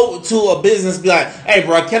will go to a business and be like, hey,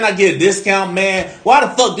 bro, can I get a discount, man? Why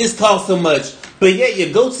the fuck this costs so much? But yet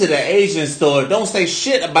you go to the Asian store, don't say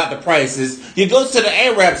shit about the prices. You go to the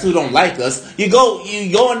Arabs who don't like us. You go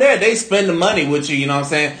in there, they spend the money with you, you know what I'm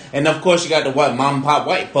saying? And of course you got the white mom and pop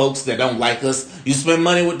white folks that don't like us. You spend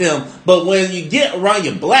money with them. But when you get around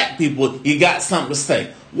your black people, you got something to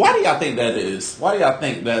say. Why do y'all think that is? Why do y'all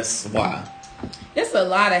think that's why? It's a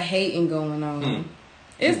lot of hating going on.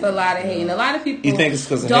 It's a lot of hating. A lot of people You think it's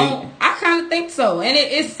because of hate? I kind of think so. And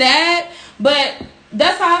it's sad, but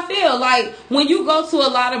that's how I feel. Like, when you go to a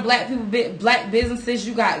lot of black black businesses,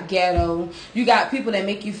 you got ghetto. You got people that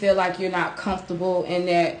make you feel like you're not comfortable in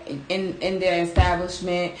their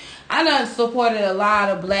establishment. I done supported a lot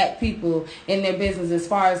of black people in their business as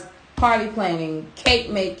far as party planning, cake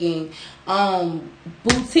making,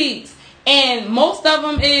 boutiques. And most of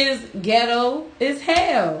them is ghetto as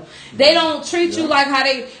hell. They don't treat you like how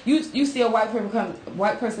you see a white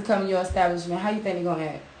person come in your establishment. How you think they gonna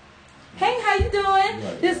act? Hey, how you doing?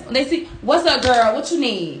 Right. They see, what's up, girl? What you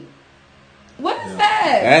need? What is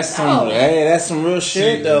that? That's some real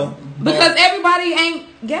shit though. Because everybody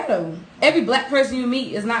ain't ghetto. Every black person you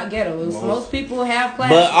meet is not ghetto. Most people have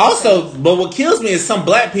class. But what kills me is some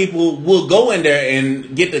black people will go in there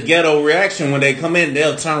and get the ghetto reaction when they come in.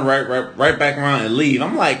 They'll turn right back around and leave.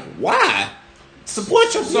 I'm like, why?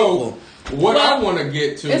 Support your people. What I want to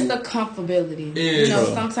get to, it's the comfortability. Is,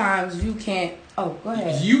 sometimes you can't. Oh, go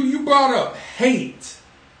ahead. You brought up hate.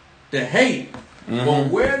 The hate. Well,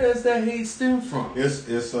 where does that hate stem from?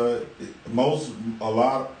 It's a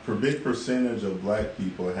big percentage of black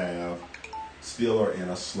people still are in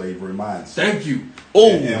a slavery mindset. Thank you.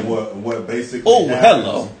 And what basically happens,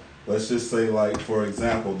 hello. Let's just say, like, for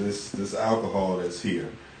example, this alcohol that's here,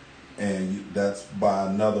 and that's by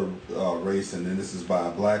another race, and then this is by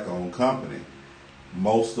a black-owned company.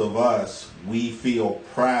 Most of us, we feel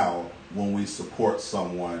proud when we support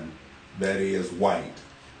someone that is white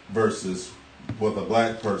versus with a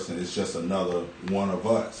black person, it's just another one of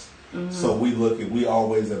us. So we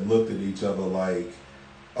always have looked at each other like,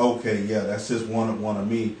 okay, yeah, that's just one of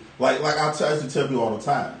me. Like I used to tell people all the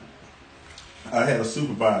time. I had a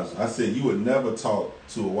supervisor. I said, you would never talk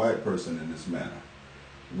to a white person in this manner.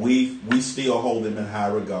 We still hold them in high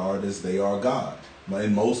regard as they are God. But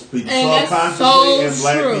in most people, subconsciously, and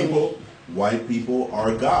black people, white people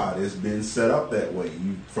are God. It's been set up that way.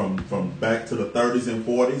 From back to the 30s and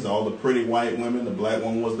 40s, all the pretty white women, the black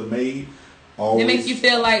woman was the maid. Always, it makes you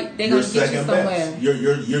feel like they're gonna get you somewhere.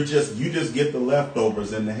 You just get the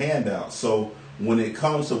leftovers and the handouts. So when it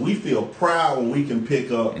comes to, we feel proud when we can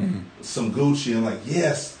pick up some Gucci and like,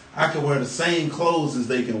 yes, I can wear the same clothes as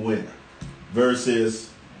they can wear. Versus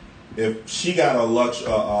if she got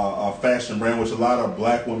a fashion brand, which a lot of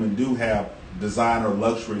black women do have, designer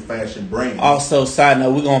luxury fashion brands. Also, side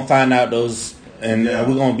note, we're gonna find out those, and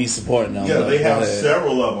we're gonna be supporting them. Yeah, they have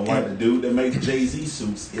several of them. Like the dude that makes Jay-Z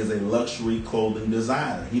suits is a luxury clothing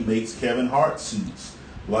designer. He makes Kevin Hart suits.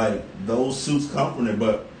 Like, those suits come from there,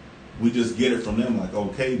 but we just get it from them. Like,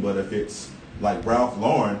 okay, but if it's like Ralph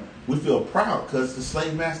Lauren, we feel proud because the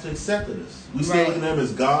slave master accepted us. We still look at them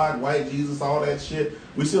as God, white Jesus, all that shit.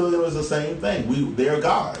 We still look at them as the same thing. They're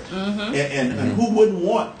God. And who wouldn't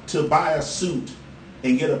want to buy a suit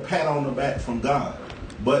and get a pat on the back from God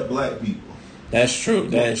but black people? That's true.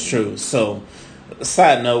 That's true. So,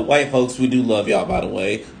 side note, white folks, we do love y'all, by the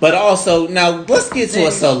way. But also, now let's get to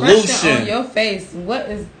a solution. On your face, what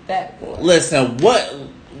is that for? Listen,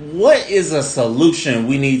 what is a solution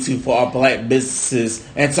we need for our black businesses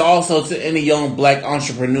and to any young black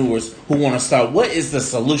entrepreneurs who want to start? What is the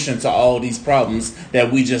solution to all these problems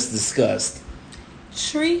that we just discussed?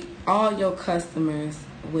 Treat all your customers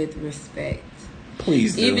with respect.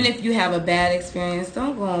 Please do. Even if you have a bad experience,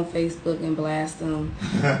 don't go on Facebook and blast them.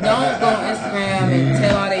 Don't go on Instagram and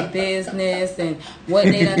tell all their business and what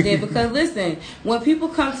they done did. Because listen, when people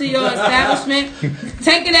come to your establishment,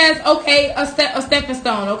 take it as okay, a stepping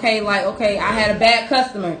stone. Okay, like okay, I had a bad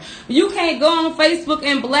customer. You can't go on Facebook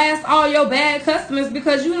and blast all your bad customers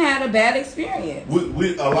because you had a bad experience.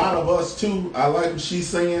 We a lot of us too. I like what she's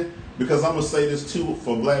saying because I'm gonna say this too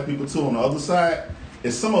for black people too. On the other side,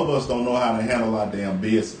 is some of us don't know how to handle our damn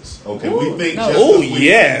business. Okay, Ooh, we think no. just Oh, because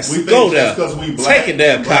yes. we think Go just there. because we black, Take it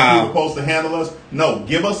there, black Kyle. people supposed to handle us. No,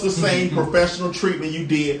 give us the same professional treatment you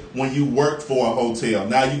did when you worked for a hotel.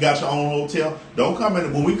 Now you got your own hotel. Don't come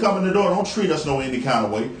in when we come in the door. Don't treat us no any kind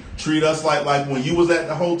of way. Treat us like when you was at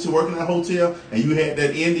the hotel, working at a hotel, and you had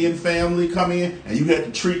that Indian family come in, and you had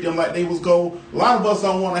to treat them like they was gold. A lot of us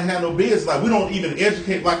don't want to handle business. Like we don't even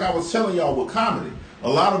educate. Like I was telling y'all with comedy. A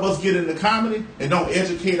lot of us get into comedy and don't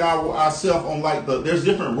educate ourselves on there's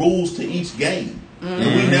different rules to each game. And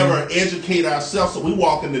we never educate ourselves, so we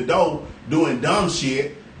walk in the door doing dumb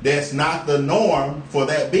shit that's not the norm for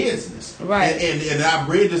that business. Right. And our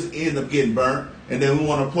bridges end up getting burnt, and then we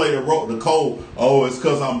want to play the code, oh, it's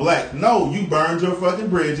because I'm black. No, you burned your fucking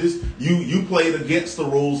bridges. You played against the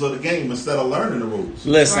rules of the game instead of learning the rules.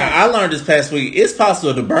 Listen, Right. I learned this past week. It's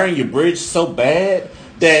possible to burn your bridge so bad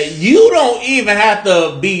that you don't even have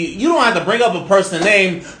to bring up a person's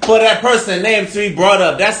name for that person's name to be brought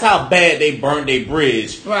up. That's how bad they burned their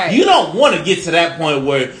bridge. Right. You don't want to get to that point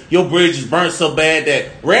where your bridge is burnt so bad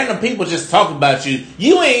that random people just talk about you.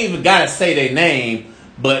 You ain't even gotta say their name,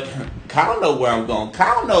 but Kyle know where I'm going.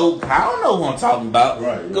 Kyle know who I'm talking about.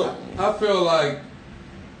 Right. Go. I feel like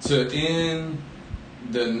to end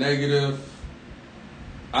the negative,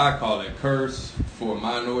 I call it curse for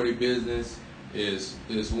minority business is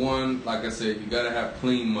one, like I said, you gotta have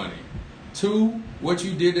clean money. Two, what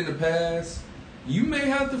you did in the past, you may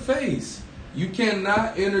have to face. You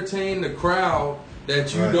cannot entertain the crowd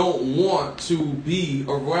that you Right. don't want to be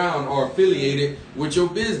around or affiliated with your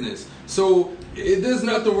business. So there's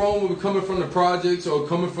nothing wrong with coming from the projects or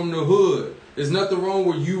coming from the hood. There's nothing wrong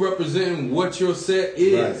with you representing what your set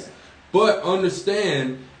is. Right. But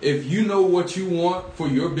understand, if you know what you want for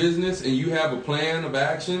your business and you have a plan of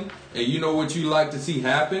action and you know what you like to see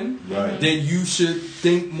happen, Right. then you should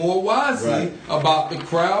think more wisely Right. about the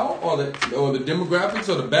crowd or the demographics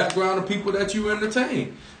or the background of people that you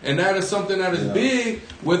entertain. And that is something that is Yeah. big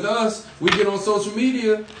with us. We get on social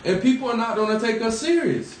media and people are not going to take us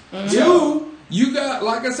serious. Mm-hmm. Two, you got,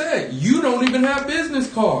 like I said, you don't even have business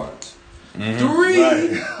cards. Three, Right.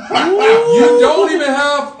 you don't even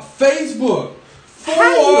have Facebook. Four, How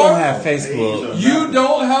you don't have Facebook? you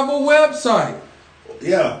don't have a website.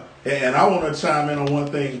 Yeah, and I want to chime in on one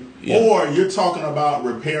thing. Yeah. Or you're talking about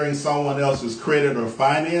repairing someone else's credit or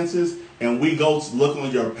finances, and we go to look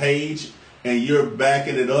on your page, and you're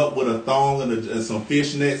backing it up with a thong and some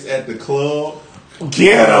fishnets at the club.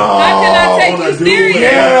 Get How can I take you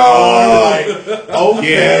serious?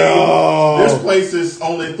 Okay, this place is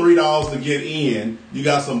only $3 to get in. You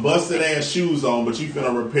got some busted ass shoes on, but you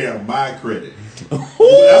finna repair my credit. That's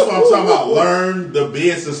what I'm talking about. Learn the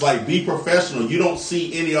business, like be professional. You don't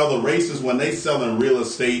see any other races when they selling real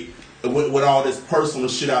estate with all this personal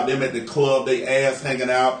shit out. Them at the club, they ass hanging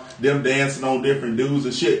out, them dancing on different dudes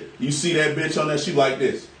and shit. You see that bitch on there, she like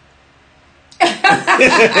this.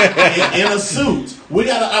 in a suit. We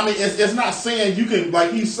gotta, I mean, it's not saying you can,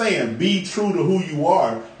 like he's saying, be true to who you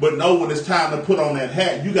are, but know when it's time to put on that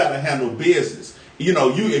hat, you gotta handle business. You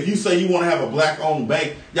know, if you say you want to have a black-owned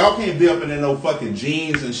bank, y'all can't be up in there no fucking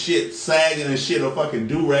jeans and shit, sagging and shit, or fucking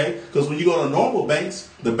do-rag. Because when you go to normal banks,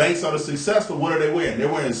 the banks that are successful, what are they wearing? They're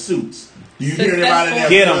wearing suits. Do you hear anybody there?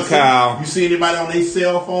 Get 'em, cussing? Kyle. You see anybody on their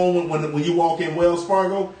cell phone when you walk in Wells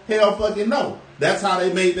Fargo? Hell fucking no. That's how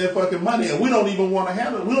they made their fucking money. And we don't even want to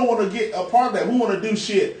handle it. We don't want to get a part of that. We want to do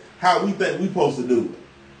shit how we think we supposed to do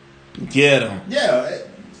it. Get them. Yeah,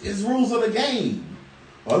 it's rules of the game.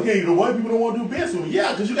 Okay, the white people don't want to do business with me.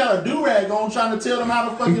 Yeah, because you got a do-rag on trying to tell them how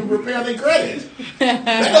to fucking repair their credit. That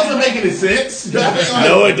doesn't make any sense.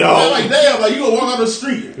 No, it don't. Like, damn, like you gonna walk on the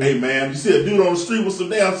street. Hey, man, you see a dude on the street with some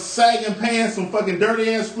damn sagging pants, some fucking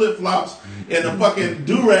dirty-ass flip-flops, and a fucking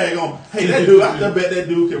do-rag on. Hey, that dude, I bet that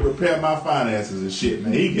dude can repair my finances and shit,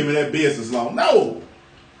 man. He give me that business loan. No.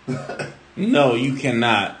 No, you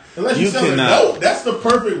cannot. Unless you selling dope. That's the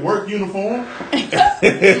perfect work uniform. Oh my God.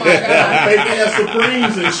 Fake ass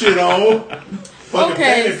Supremes and shit on. Fucking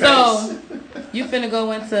Okay, fanny so packs. you finna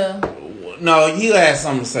go into No, you had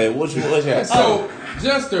something to say. What you have to say? So,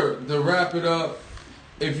 just to wrap it up,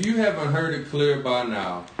 if you haven't heard it clear by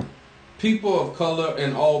now, people of color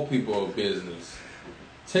and all people of business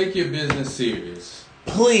take your business serious.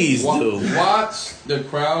 Please do. Watch the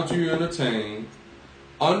crowd you entertain.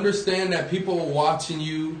 Understand that people are watching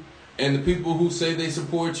you, and the people who say they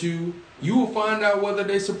support you, you will find out whether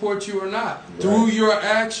they support you or not through your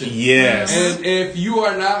actions. Yes. And if you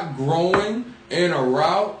are not growing in a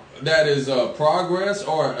route that is progress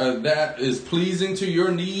or that is pleasing to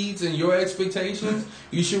your needs and your expectations,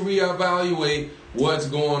 you should reevaluate what's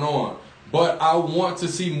going on. But I want to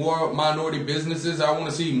see more minority businesses. I want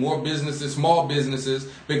to see more businesses, small businesses,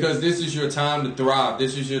 because this is your time to thrive.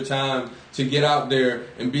 This is your time to get out there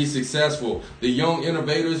and be successful. The young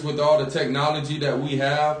innovators with all the technology that we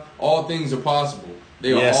have, all things are possible.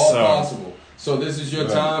 They are all possible. So this is your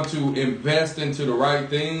time to invest into the right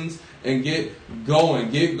things and get going.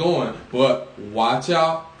 But watch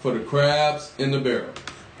out for the crabs in the barrel.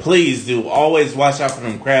 Please do. Always watch out for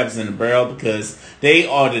them crabs in the barrel because they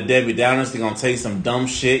are the Debbie Downers. They're going to tell you some dumb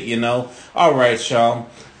shit, you know. All right, y'all.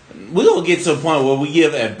 We're going to get to a point where we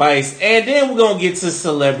give advice, and then we're going to get to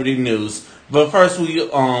celebrity news. But first,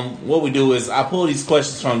 what we do is I pull these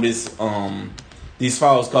questions from these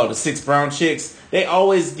followers called the Six Brown Chicks. They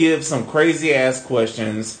always give some crazy-ass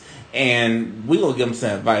questions, and we're going to give them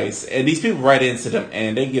some advice. And these people write into them,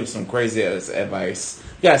 and they give some crazy-ass advice.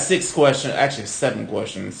 We got 6 questions, actually 7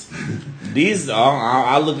 questions. These,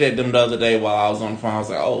 I looked at them the other day while I was on the phone. I was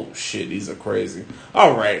like, oh, shit, these are crazy.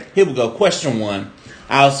 All right, here we go. Question 1.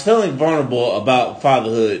 I was feeling vulnerable about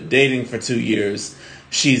fatherhood, dating for 2 years.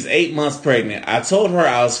 She's 8 months pregnant. I told her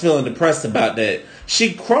I was feeling depressed about that.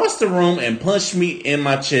 She crossed the room and punched me in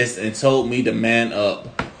my chest and told me to man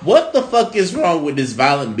up. What the fuck is wrong with this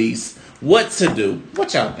violent beast? What to do?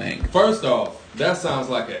 What y'all think? First off, that sounds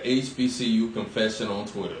like an HBCU confession on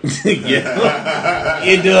Twitter. Yeah,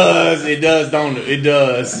 it does, don't it? It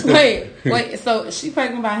does. Wait, so she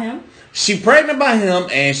pregnant by him? She pregnant by him,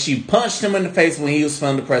 and she punched him in the face when he was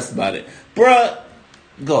feeling depressed about it. Bruh,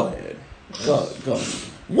 go ahead. Go.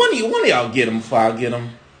 One of y'all get him before I get him.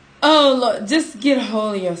 Oh, look, just get a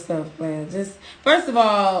hold of yourself, man. Just, first of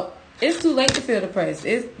all, it's too late to feel depressed.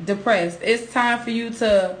 It's time for you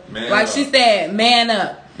to, she said, man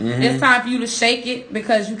up. Mm-hmm. It's time for you to shake it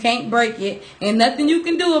because you can't break it and nothing you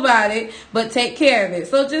can do about it but take care of it.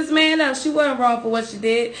 So just man up. She wasn't wrong for what she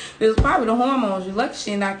did. It was probably the hormones. You lucky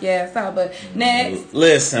she didn't knock your ass out. But next.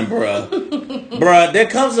 Listen, bruh, there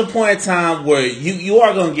comes a point in time where you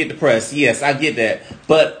are going to get depressed. Yes, I get that.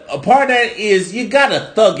 But a part of that is you got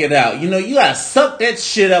to thug it out. You know, you got to suck that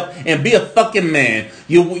shit up and be a fucking man.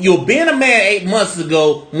 You're being a man 8 months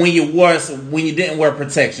ago when you didn't wear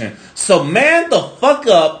protection. So man the fuck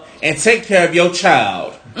up and take care of your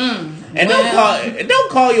child. And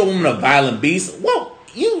don't call your woman a violent beast. Well,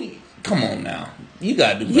 come on now. You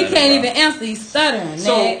gotta do better. He can't even answer. He's stuttering.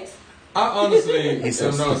 So, next. I honestly am going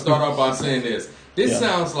to start off by saying this. This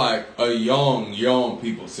sounds like a young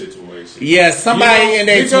people situation. Yeah, somebody in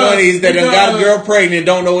their 20s that done got a girl pregnant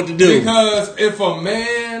don't know what to do. Because if a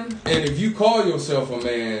man, and if you call yourself a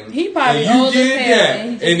man, he probably and you old did as hell,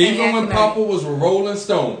 that, and even when Papa was a Rolling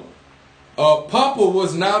Stone, Papa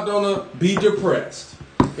was not gonna be depressed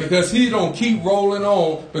because he don't keep rolling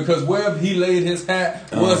on because wherever he laid his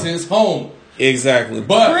hat was his home. Exactly.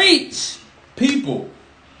 But preach, people.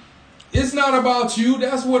 It's not about you.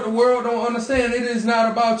 That's what the world don't understand. It is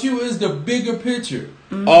not about you. It's the bigger picture.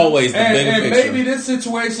 Mm-hmm. Always the bigger picture. And maybe this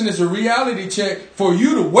situation is a reality check for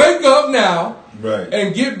you to wake up now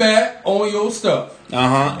and get back on your stuff.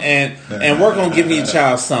 And work on giving your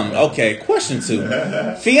child something. Okay, question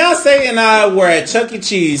 2. Fiance and I were at Chuck E.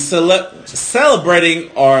 Cheese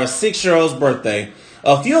celebrating our 6-year-old's birthday.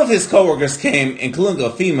 A few of his coworkers came, including a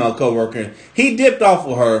female coworker. He dipped off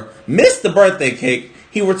with her, missed the birthday cake.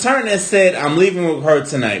 He returned and said, I'm leaving with her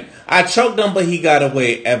tonight. I choked him, but he got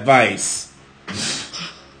away. Advice.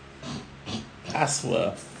 I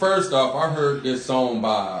swear. First off, I heard this song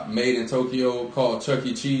by Made in Tokyo called Chuck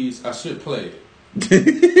E. Cheese. I should play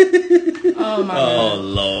it. Oh, my God. Oh,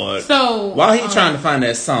 Lord. So, while he trying to find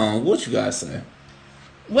that song, what you guys say?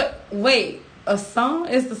 Wait, a song?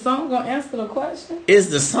 Is the song going to answer the question? Is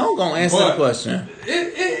the song going to answer the question?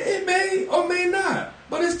 It may or may not.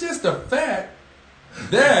 But it's just a fact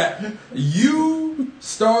that you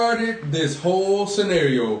started this whole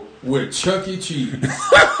scenario with Chuck E. Cheese.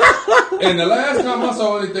 And the last time I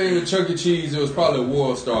saw anything with Chuck E. Cheese, it was probably a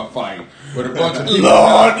World Star fight with a bunch of people.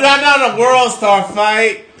 Lord, not a World Star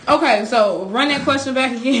fight. Okay, so run that question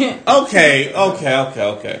back again. Okay.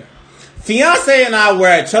 Fiance and I were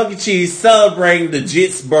at Chuck E. Cheese celebrating the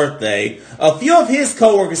Jit's birthday. A few of his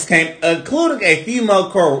coworkers came, including a female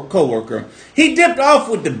coworker. He dipped off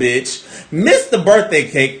with the bitch, missed the birthday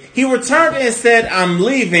cake. He returned and said, "I'm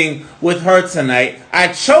leaving with her tonight." I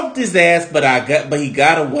choked his ass, but he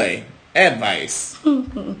got away. Advice.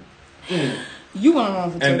 You went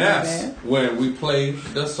wrong for And that's that. when we play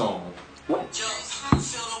the song. What?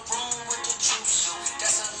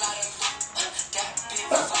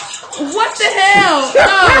 What the hell?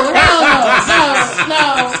 No, hell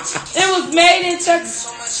no. It was made in Chuck.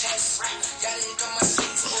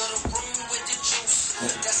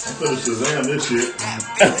 I'm gonna Shazam this shit.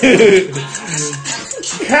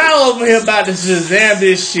 Kyle over here about to Shazam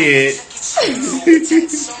this shit. So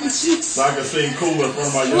I can sing cool in front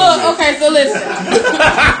of my young Look, man. okay, so listen.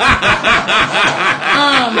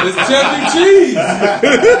 It's Chuck E. Cheese.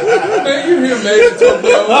 Man, you hear Major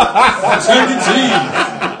Tokyo. Chuck E. Cheese.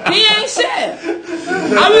 He ain't shit.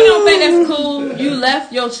 I really don't think that's cool. You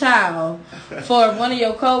left your child for one of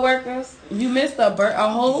your coworkers. You missed a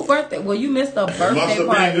whole birthday. Well, you missed a Must birthday have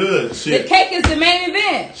party. been good. The Shit. cake is the main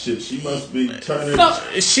event. Shit, she must be turning.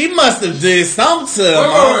 So, She must have did something to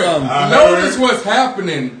him. Wait. I Notice heard. what's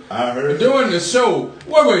happening I heard. during the show.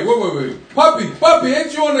 Wait. Puppy,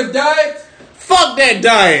 ain't you on a diet? Fuck that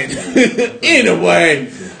diet.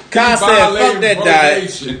 Anyway, Kyle said, fuck that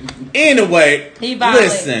diet. Anyway, He violated.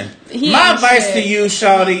 listen. He My ain't advice shit. to you,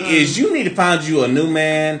 Shawty, is you need to find you a new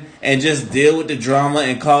man and just deal with the drama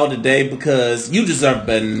and call it a day because you deserve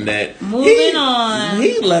better than that. Moving on.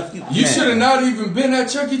 He left you. You man. should have not even been at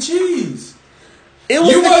Chuck E. Cheese. It was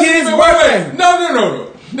You the wasn't kid's even birthday. wait.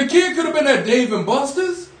 No. The kid could have been at Dave and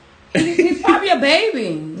Buster's. he's probably a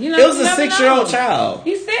baby. You know, It was you a never 6-year-old know. child.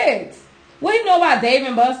 He's 6. What do you know about Dave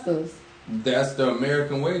and Buster's? That's the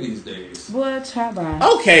American way these days. What, try by.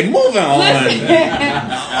 Okay, moving on.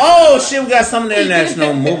 Oh shit, we got something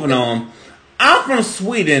international. Moving on. I'm from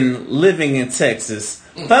Sweden, living in Texas.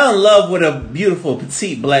 Fell in love with a beautiful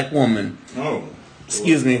petite black woman. Oh.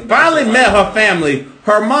 Excuse me. Finally met her family.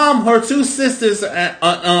 Her mom, her 2 sisters are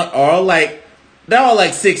all like, they're all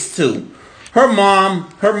like 6'2". Her mom,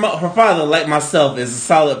 her father, like myself, is a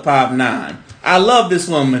solid 5'9". I love this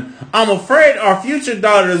woman. I'm afraid our future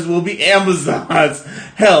daughters will be Amazons.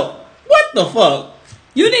 Help. What the fuck?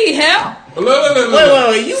 You need help? Look.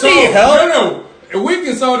 Wait, you need help? No. We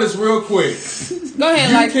can solve this real quick. Go ahead,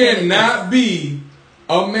 You like cannot be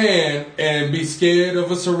a man and be scared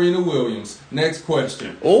of a Serena Williams. Next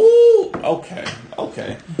question. Ooh, okay.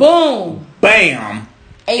 Boom. Bam.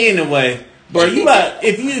 Anyway, bro, you got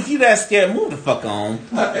if you that scared, move the fuck on.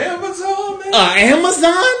 Amazon, man.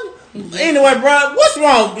 Amazon? Anyway, bro, what's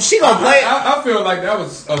wrong? She gonna play? I feel like that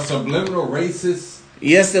was a subliminal racist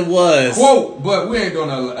Yes, it was. quote, but we ain't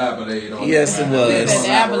gonna elaborate on Yes, that. it was.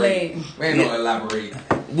 Elaborate. We ain't gonna elaborate.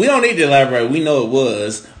 We don't need to elaborate. We know it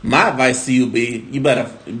was. My advice to you be you better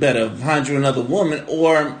find you another woman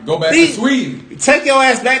or Go back to Sweden. Take your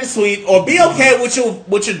ass back to Sweden or be okay with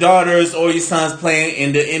your daughters or your sons playing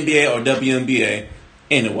in the NBA or WNBA.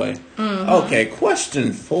 Anyway, okay.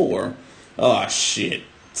 Question 4. Oh shit,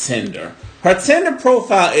 Tinder. Her Tinder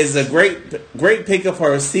profile is a great pic of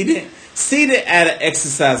her seated at an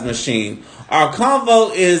exercise machine. Our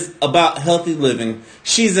convo is about healthy living.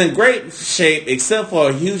 She's in great shape except for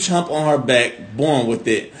a huge hump on her back, born with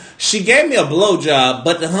it. She gave me a blowjob,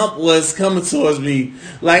 but the hump was coming towards me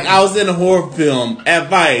like I was in a horror film.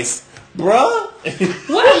 Advice, bruh?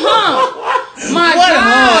 What a hump. My What a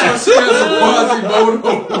God. hump. She has a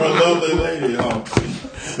Quasimodo. For a lovely lady, huh?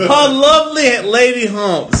 Her lovely lady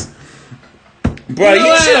humps. Bro, You know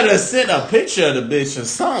you what? should have sent a picture of the bitch or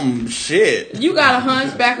some shit. You got a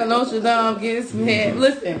hunchback of Notre Dame getting some head.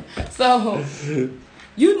 Listen, so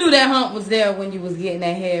you knew that hump was there when you was getting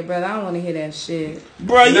that head, brother. I don't want to hear that shit.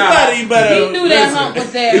 Bro, you Nah. better. He knew that Listen. hump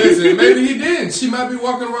was there. Listen, maybe he didn't. She might be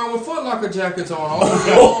walking around with Foot Locker jackets on. all the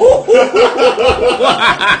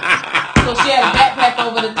So she had a backpack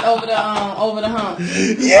over the hump.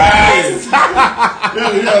 Yes!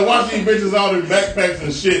 Yeah, watch these bitches all in backpacks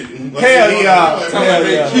and shit. Hell yeah. Talking about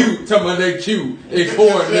they cute. Talking about they cute. They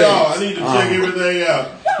coordinate. I need to check everything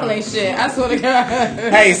out. Y'all ain't shit. I swear to God.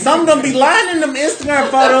 Hey, some of them be lying in them Instagram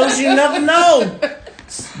photos. You never know.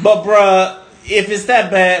 But, bruh, if it's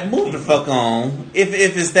that bad, move the fuck on. If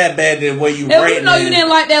it's that bad, then where you If you rating know you it. didn't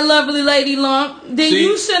like that lovely lady lump, then See?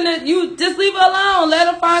 you shouldn't have, you just leave her alone.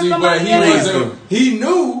 Let her find See, but somebody else. he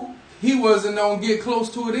knew he wasn't gonna get close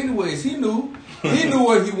to it anyways. He knew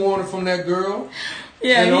what he wanted from that girl.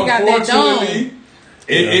 Yeah, and he got that dome. unfortunately,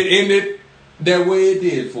 it ended that way it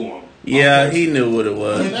did for him. Yeah, he knew what it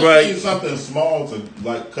was. That Right. ain't something small to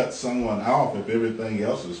like cut someone off if everything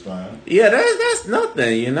else is fine. Yeah, that's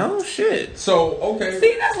nothing, you know? Shit. So, okay.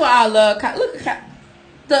 See, that's why I love Kyle. Look at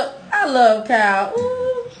Kyle. I love Kyle.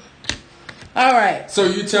 Ooh. All right. So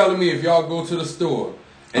you telling me if y'all go to the store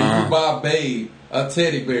and you buy Babe a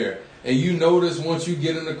teddy bear, and you notice once you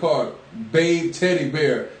get in the car, Babe teddy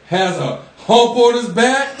bear has a hump on his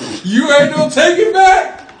back, you ain't gonna take it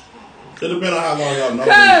back? It depends on how long y'all know each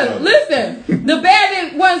Cause other. listen, the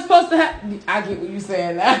bear wasn't supposed to have. I get what you're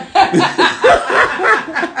saying now.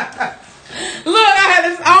 Look, I had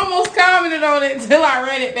this almost commented on it until I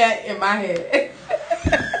read it back in my head.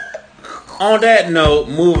 On that note,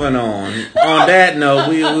 moving on. On that note,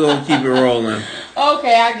 we gonna keep it rolling.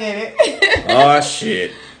 Okay, I get it. Oh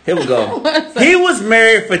shit. Here we go. He was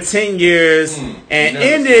married for 10 years and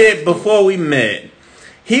ended it before we met.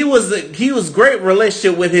 He was great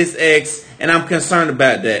relationship with his ex, and I'm concerned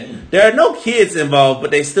about that. There are no kids involved, but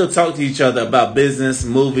they still talk to each other about business,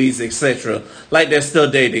 movies, etc. Like they're still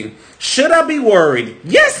dating. Should I be worried?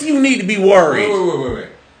 Yes, you need to be worried. Wait.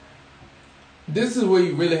 This is where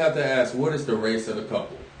you really have to ask, what is the race of the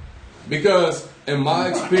couple? Because in my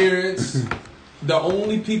experience, the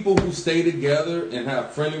only people who stay together and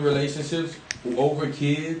have friendly relationships over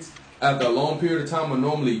kids after a long period of time are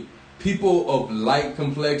normally people of light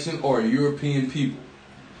complexion or European people.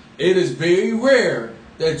 It is very rare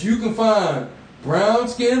that you can find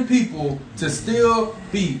brown-skinned people to still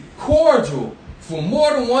be cordial for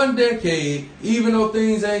more than 1 decade, even though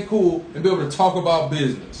things ain't cool, and be able to talk about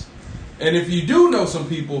business. And if you do know some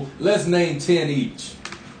people, let's name 10 each.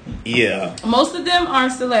 Yeah. Most of them are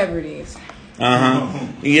celebrities.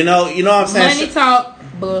 You know what I'm saying? Money talk,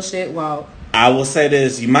 bullshit walk. I will say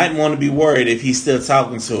this: you might want to be worried if he's still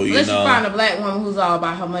talking to her. Unless you find a black woman who's all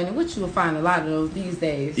about her money, which you will find a lot of those these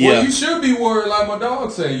days. Yeah. Well, you should be worried, like my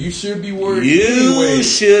dog said. You should be worried. You anyway.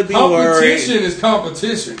 should be Competition worried. is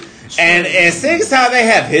competition. And seeing as how they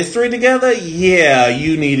have history together, yeah,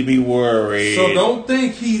 you need to be worried. So don't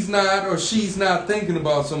think he's not or she's not thinking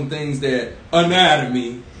about some things that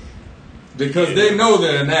anatomy, because they know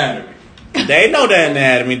their anatomy. They know their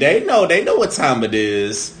anatomy. They know what time it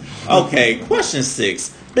is. Okay, question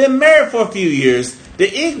 6. Been married for a few years. The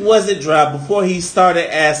ink wasn't dry before he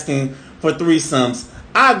started asking for threesomes.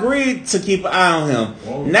 I agreed to keep an eye on him.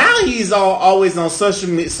 Whoa. Now he's always on social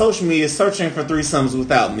media searching for threesomes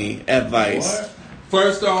without me. Advice. What?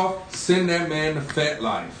 First off, send that man to Fat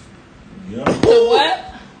Life. Yeah. To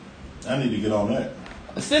what? I need to get on that.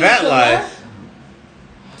 Send Fat it to Life.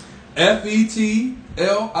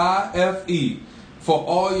 FETLIFE. For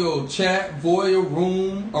all your chat, voyeur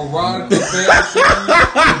room, erotica fantasy.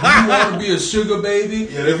 If you want to be a sugar baby,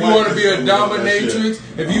 Yeah, if you want to be a dominatrix,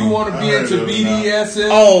 if you want to be I heard into of it now. BDSM,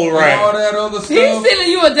 Oh, right. and all that other He's stuff.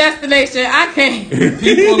 sending you a destination. I can't.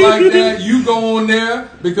 People like that, you go on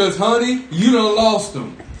there because, honey, you done lost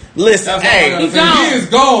them. Listen, That's all I hey, gotta He's say. gone. He is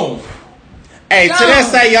gone. Hey, to No. that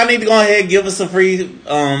side, y'all need to go ahead and give us a free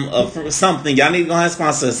something. Y'all need to go ahead and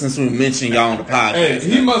sponsor us since we mentioned y'all on the podcast. Hey,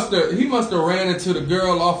 he must have ran into the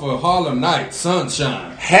girl off of Harlem Nights,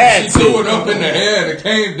 Sunshine. Had She to. threw it up in the air and it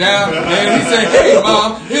came down, and he said, "Hey,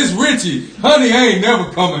 mom, it's Richie. Honey, I ain't never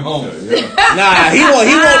coming home." Nah, he want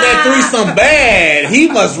that threesome bad. He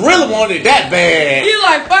must really want it that bad. You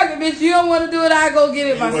like, fuck it, bitch. You don't want to do it. I go get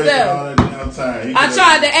it He wasted myself. all that damn time. He I could've-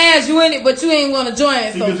 tried to ask you in it, but you ain't want to join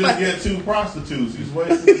it. He So could just fuck it. get 2 prostitutes. He's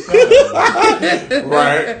wasting his time.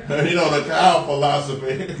 Right. You know the Kyle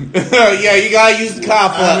philosophy. Yeah, you gotta use the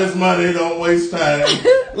Time cop. is money. Don't waste time.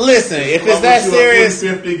 Listen, if it's that serious,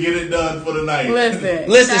 50, get it done for the night.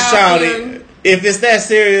 listen, Kyle Shawty. Perry. If it's that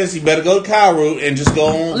serious, you better go to Kyle Root and just go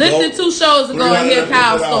on. Listen to 2 shows ago and hear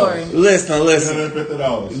Kyle's story. Listen.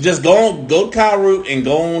 $150. Just go to Kyle Root and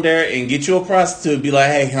go on there and get you a prostitute. Be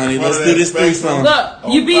like, hey, honey, let's do this threesome. Look,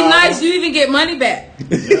 you be nice, you even get money back.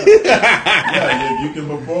 Yeah, if you can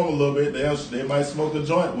perform a little bit, they might smoke a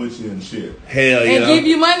joint with you and shit. Hell And yeah. give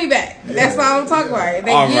you money back. That's all I'm talking about.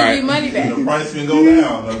 They All give right. you money back. The price can go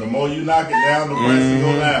down. The more you knock it down, the price can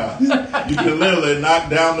go down. You can literally knock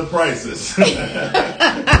down the prices.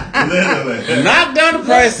 Literally. Knock down the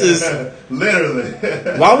prices. Literally.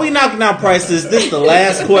 While we knocking down prices, this is the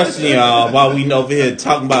last question, y'all. While we over here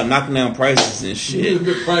talking about knocking down prices and shit.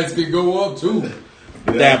 The price could go up too.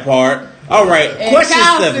 That part. All right. In Question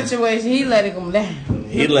Kyle's 7. situation, he let it go down.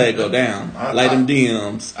 He let it go down. Like them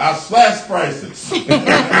DMs. I slash prices.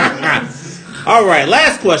 All right.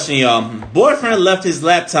 Last question, y'all. Boyfriend left his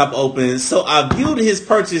laptop open, so I viewed his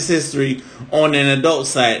purchase history on an adult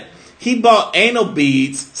site. He bought anal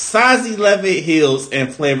beads, size 11 heels,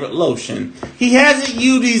 and flavored lotion. He hasn't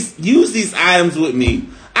used these items with me.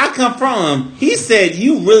 I I confront him. He said,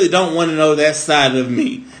 "You really don't want to know that side of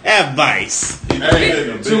me." Advice.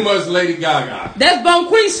 Hey, too much Lady Gaga. That's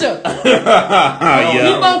Bonquisha. Yeah.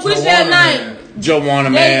 You Bonquisha at night. Joanna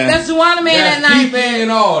Man. That's Joanna Man That's at night, Kiki man.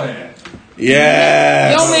 and all that.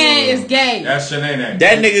 Yes. Your man is gay. That's Shanae.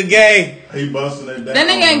 That nigga gay. He busting it down. That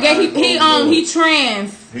nigga ain't gay. He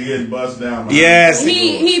trans. He getting bust down. Yes.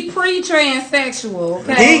 He pre-transsexual.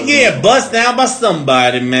 Okay. He get bust down by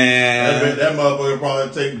somebody, man. That motherfucker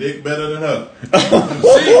probably take dick better than her.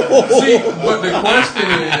 See, but the question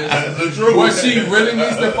That's the is, truth. what she really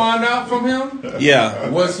needs to find out from him, Yeah.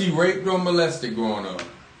 was he raped or molested growing up?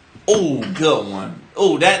 Oh, good one.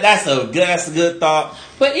 Oh, that's a good thought.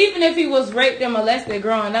 But even if he was raped and molested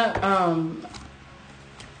growing up,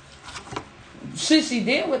 should she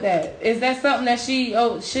deal with that? Is that something that she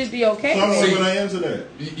should be okay Some with? women answer that.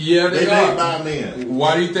 Yeah, They are. made by men.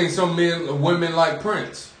 Why do you think some women like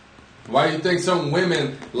Prince? Why do you think some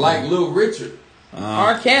women like Little Richard?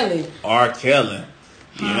 R. Kelly. R. Kelly.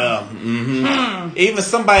 Yeah. Mm-hmm. Even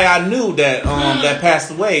somebody I knew that that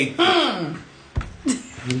passed away.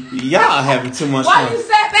 Y'all having too much Why fun. you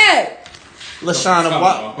sat back? LaShawna,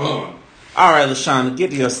 all right, LaShawna,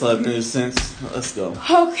 get to your celeb news sense. Let's go.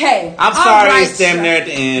 Okay. I'm All sorry right, it's damn y'all. near at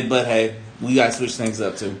the end, but hey, we gotta switch things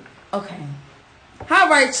up too. Okay. All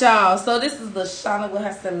right, y'all. So this is LaShawna with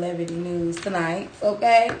her celebrity news tonight.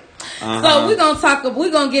 Okay. So we're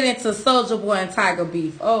gonna get into Soulja Boy and Tiger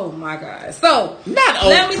beef. Oh my God. So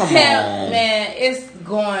let me tell, man, it's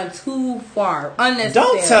going too far. Unnecessary.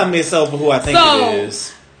 Don't tell me it's over who I think it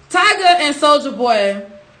is. Tiger and Soulja Boy.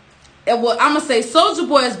 Well, I'm gonna say Soulja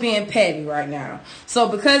Boy is being petty right now. So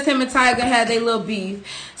because him and Tiger had their little beef,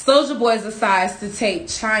 Soulja Boy decides to take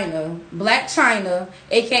China, Black China,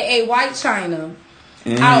 aka White China,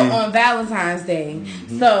 out on Valentine's Day.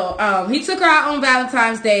 So he took her out on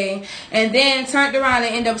Valentine's Day and then turned around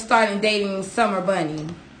and ended up starting dating Summer Bunny.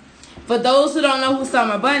 For those who don't know who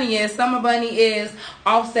Summer Bunny is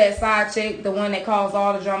Offset side chick, the one that caused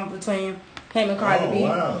all the drama between him and Cardi B.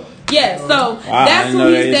 Wow. Yeah, so that's who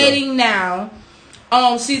he's dating now.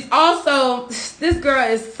 She's also, this girl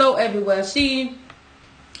is so everywhere.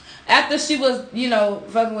 After she was,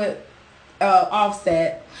 fucking with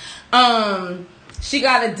Offset, she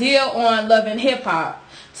got a deal on Love and Hip Hop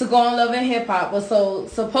to go on Love and Hip Hop. But so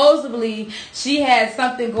supposedly she had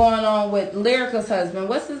something going on with Lyrica's husband.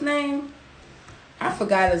 What's his name? I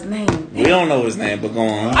forgot his name. We don't know his name, but go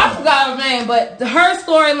on. I forgot her name, but her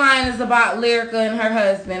storyline is about Lyrica and her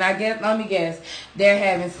husband. Let me guess, they're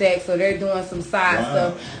having sex or they're doing some side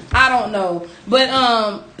stuff. I don't know, but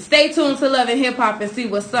stay tuned to Love and Hip Hop and see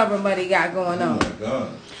what Summer Bunny got going on. Oh my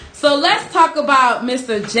God. So let's talk about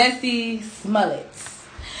Mr. Jesse Smollett.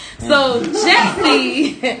 So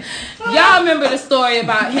Jesse, y'all remember the story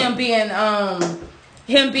about him being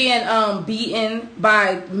beaten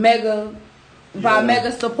by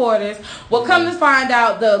mega supporters. Well, come to find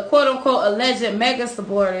out, the quote-unquote alleged mega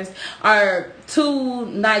supporters are two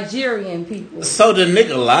Nigerian people. So the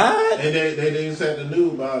nigga lied? And they said the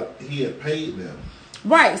news about he had paid them.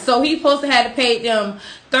 Right, so he supposed to have to pay them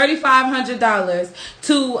 $3,500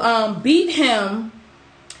 to beat him.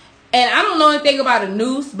 And I don't know anything about a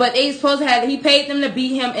noose, but he paid them to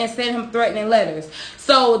beat him and send him threatening letters.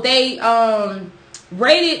 So they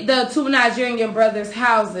raided the two Nigerian brothers'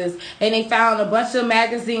 houses, and they found a bunch of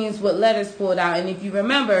magazines with letters pulled out. And if you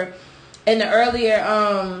remember, in the earlier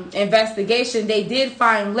investigation, they did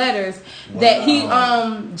find letters that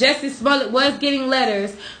Jesse Smollett was getting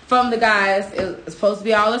letters from the guys. It was supposed to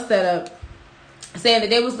be all a setup, saying that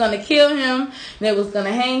they was going to kill him, and they was going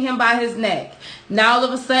to hang him by his neck. Now all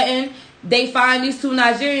of a sudden, they find these two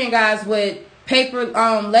Nigerian guys with paper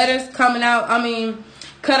letters coming out.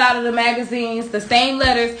 Cut out of the magazines, the same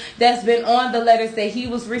letters that's been on the letters that he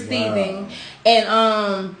was receiving. Wow.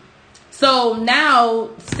 And so now,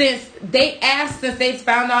 since they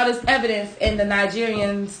found all this evidence in the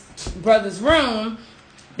Nigerian brother's room,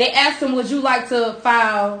 they asked him, would you like to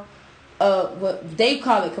file what they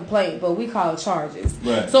call it complaint, but we call it charges.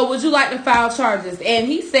 Right. So would you like to file charges? And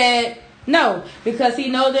he said no, because he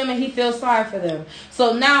knows them and he feels sorry for them.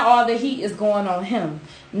 So now all the heat is going on him.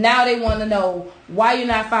 Now they want to know why you're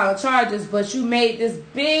not filing charges, but you made this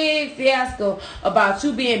big fiasco about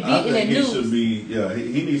you being beaten and news.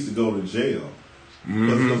 He needs to go to jail.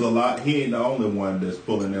 Because he ain't the only one that's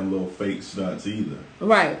pulling them little fake stunts either.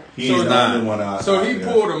 Right. He ain't the only one out So there. he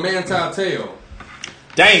pulled a manti tail.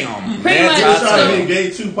 Damn. Pretty much. He was trying to be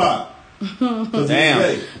gay Tupac.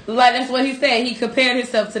 Damn. Like that's what he said. He compared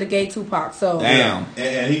himself to the gay Tupac. So damn.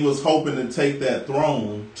 And he was hoping to take that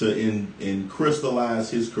throne to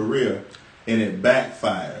crystallize his career and it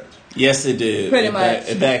backfired. Yes, it did. Pretty much.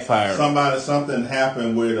 It backfired. Something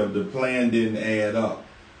happened where the plan didn't add up.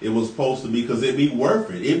 It was supposed to be, because it'd be worth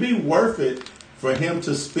it. It'd be worth it for him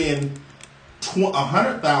to spend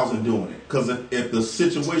 $100,000 doing it. Because if the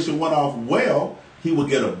situation went off well, he would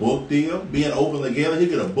get a book deal. Being open together, he'd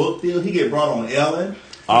get a book deal. He'd get brought on Ellen.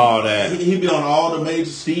 All that. He'd be on all the major,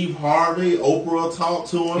 Steve Harvey, Oprah talk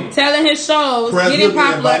to him. Telling his shows, President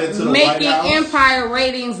getting invited to popular, the making White House. Empire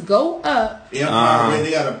ratings go up. Empire,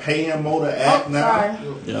 they got to pay him more to act now.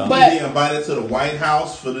 Sorry. Yeah. But- He'd be invited to the White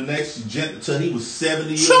House for the next until he was 70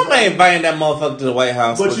 years Trump old. ain't inviting that motherfucker to the White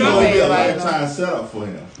House. But you know, Trump it'd be a ain't invited lifetime setup for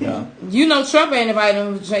him. Yeah. You know Trump ain't invited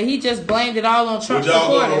him. He just blamed it all on Trump Would y'all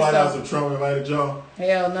go to supporters. the White House So. if Trump invited y'all?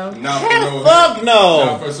 Hell no. Not Hell fuck no.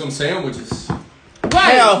 Not for some sandwiches.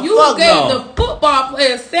 Right. Hell, You fuck gave no. the football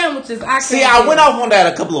players sandwiches. I can't See, I do. went off on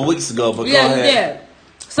that a couple of weeks ago, but Yeah, go you ahead.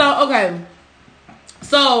 did. So, okay.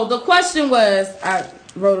 So, the question was, I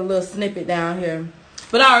wrote a little snippet down here.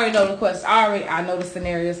 But I already know the question. I know the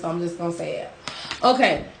scenario, so I'm just going to say it.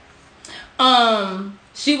 Okay.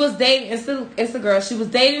 She was dating, it's a girl. She was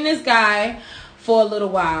dating this guy for a little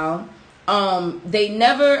while. He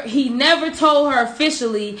never told her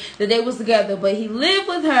officially that they was together, but he lived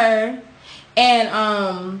with her,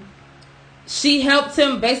 and she helped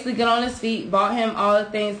him basically get on his feet, bought him all the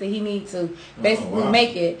things that he needed to basically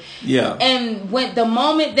make it. Yeah. And when the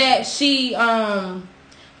moment that she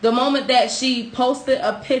posted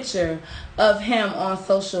a picture of him on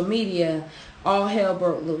social media, all hell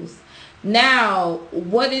broke loose. Now,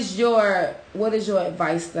 what is your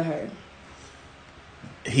advice to her?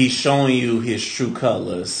 He's showing you his true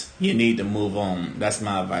colors. You need to move on. That's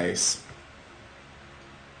my advice.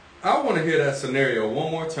 I want to hear that scenario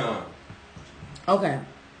one more time. Okay.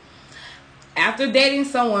 After dating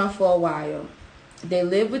someone for a while, they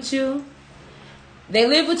live with you.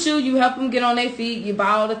 You help them get on their feet. You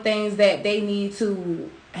buy all the things that they need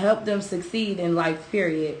to help them succeed in life,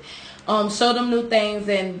 period. Show them new things,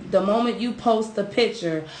 and the moment you post a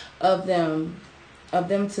picture of them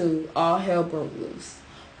two, all hell broke loose.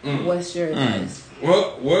 What's your advice?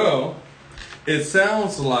 Well, it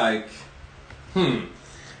sounds like,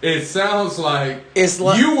 it's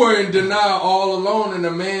like you were in denial all along, and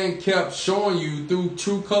the man kept showing you through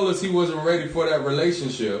true colors he wasn't ready for that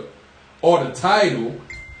relationship or the title,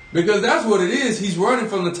 because that's what it is. He's running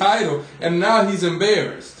from the title, and now he's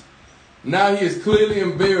embarrassed. Now he is clearly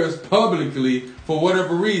embarrassed publicly for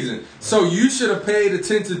whatever reason. So you should have paid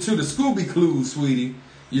attention to the Scooby clues, sweetie.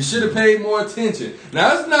 You should have paid more attention.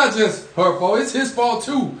 Now, it's not just her fault. It's his fault,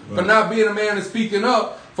 too, for not being a man and speaking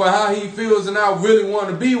up for how he feels and I really want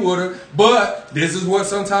to be with her. But this is what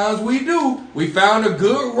sometimes we do. We found a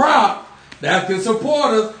good rock that can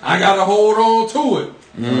support us. I got to hold on to it.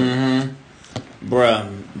 Mm-hmm.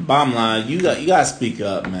 Bruh, bottom line, you got to speak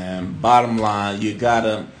up, man. Bottom line, you got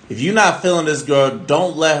to... If you're not feeling this girl,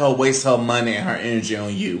 don't let her waste her money and her energy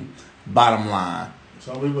on you. Bottom line.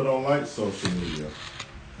 Some people don't like social media.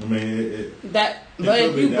 I mean, But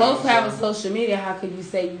if you both have a social media, how could you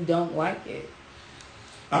say you don't like it?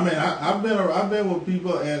 I mean, I've been with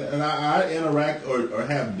people and I interact or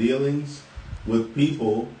have dealings with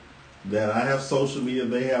people that I have social media,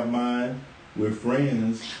 they have mine. We're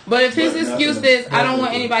friends. But if his But excuse nothing is, I don't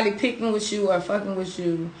want publicly. anybody picking with you or fucking with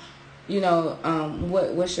you, you know,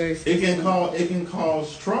 what's your excuse? It can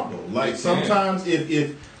cause trouble. Like sometimes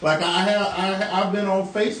if like I've been on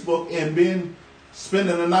Facebook and been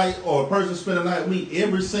spending the night, or a person spending the night with me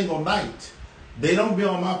every single night. They don't be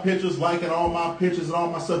on my pictures, liking all my pictures and all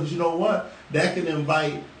my stuff. Because you know what? That can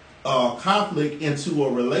invite conflict into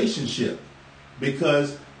a relationship.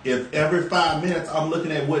 Because if every 5 minutes I'm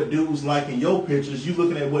looking at what dudes liking your pictures, you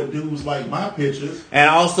looking at what dudes like my pictures. And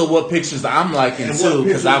also what pictures I'm liking, And too. what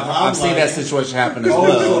Because pictures I've seen I'm that liking. situation happen as So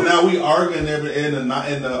well. now we arguing in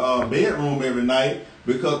the bedroom every night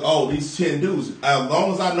because, these 10 dudes. As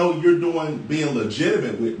long as I know you're being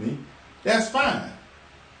legitimate with me, that's fine.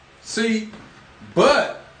 See,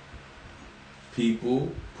 but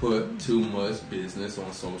people put too much business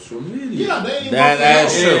on social media. Yeah, they ain't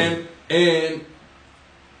That's gonna true.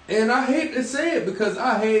 And I hate to say it because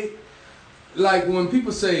I hate, like when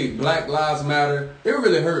people say Black Lives Matter, it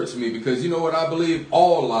really hurts me because you know what, I believe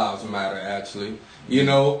all lives matter actually. You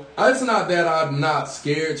know, it's not that I'm not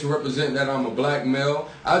scared to represent that I'm a black male.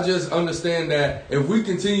 I just understand that if we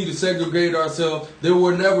continue to segregate ourselves, there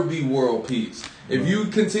will never be world peace. If you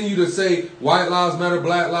continue to say white lives matter,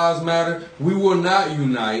 black lives matter, we will not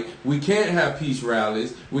unite. We can't have peace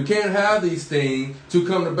rallies. We can't have these things to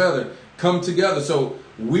come together. So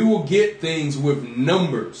we will get things with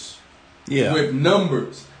numbers. Yeah. With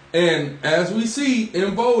numbers. And as we see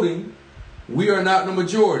in voting, We are not the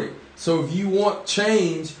majority. So if you want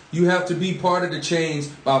change, you have to be part of the change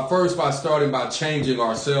by starting by changing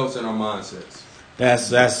ourselves and our mindsets.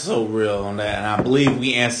 That's so real on that, and I believe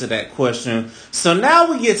we answered that question. So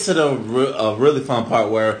now we get to the really fun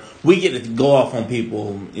part where we get to go off on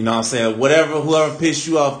people. You know what I'm saying? Whoever pissed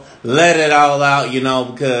you off, let it all out, you know,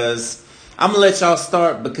 because I'm going to let y'all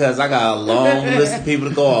start because I got a long list of people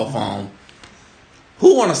to go off on.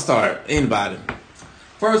 Who want to start? Anybody?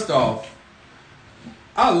 First off,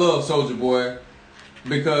 I love Soulja Boy.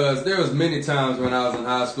 Because there was many times when I was in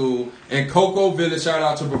high school in Cocoa Village, shout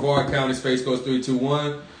out to Brevard County, Space Coast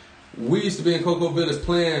 321. We used to be in Cocoa Village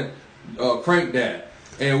playing Crank Dad.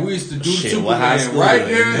 And we used to do the Superman right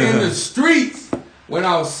there in the streets when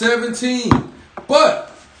I was 17.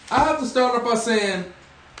 But I have to start off by saying,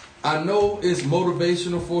 I know it's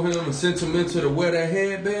motivational for him and sentimental to wear that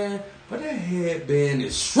headband, but that headband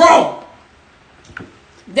is strong.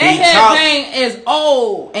 That headband is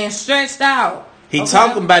old and stretched out. He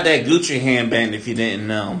talking about that Gucci handband if you didn't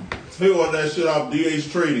know. He got that shit off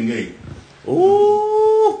DH Trading Gate.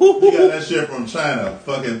 Ooh. He got that shit from China.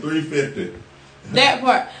 Fucking $350. That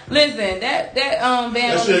part. Listen, that band.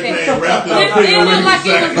 That shit came wrapped up. It looked like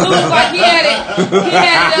it was loose, like he had it up there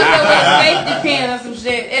with a safety pin or some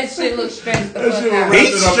shit. That shit looked stretched the fuck out.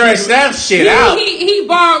 He stretched that shit out. He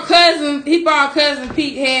borrowed cousin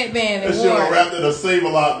Pete headband and that shit wore was wrapped in a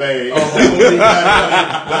Save-A-Lot bag. The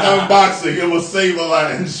unboxing, it was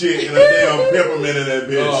Save-A-Lot and shit and a damn peppermint in that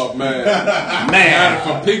bitch. Oh man,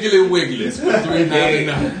 from Piggly Wigglies for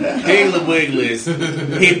 $3.99. Piggly Wigglies.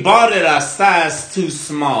 He bought it a size too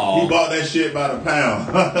small. He bought that shit by the pound.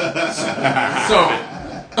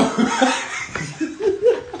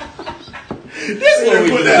 This is what we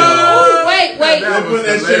do. Wait. They put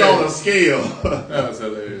that shit on a scale. That was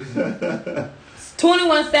hilarious.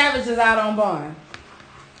 21 Savage is out on Bond.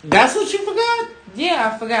 That's what you forgot?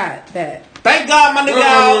 Yeah, I forgot that. Thank God my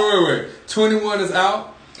nigga Wait. 21 is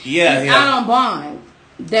out? Yeah, He's out on bond.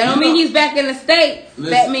 That don't mean he's back in the States.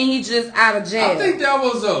 That mean he's just out of jail. I think that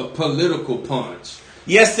was a political punch.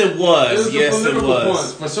 Yes, it was. It was a political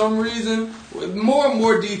punch. For some reason, more and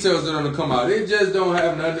more details are going to come out. It just don't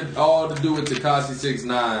have nothing all to do with Tekashi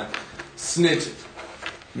 6ix9ine snitching.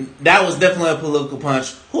 That was definitely a political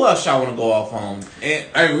punch. Who else y'all want to go off on? Hey,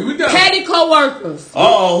 we got petty co-workers.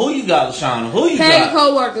 Oh, who you got, LaShawna? Who you petty got? Petty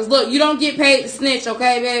co-workers. Look, you don't get paid to snitch,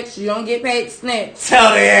 okay, bitch? You don't get paid to snitch.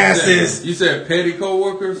 Tell their asses. You said petty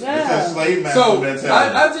co-workers? Yeah. It's a slave master So,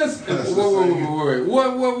 mentality. I just... Wait.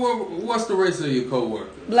 What's the race of your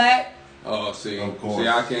co-worker? Black. Oh, see, Of course. see,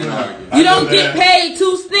 I can't argue. You don't get paid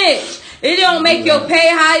to snitch. It don't make your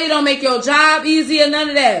pay higher. It don't make your job easier. None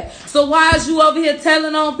of that. So why is you over here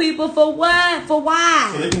telling on people for what? For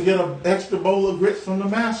why? So they can get an extra bowl of grits from the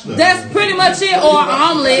master. That's pretty much it. Or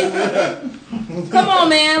omelet. Come on,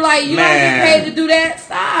 man. Like, you don't get paid to do that.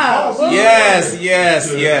 Stop. Yes.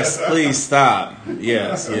 Please stop.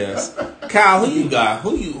 Yes. Kyle, who you got?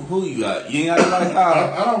 Who you got? You ain't got nobody,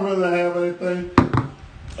 Kyle? I don't really have anything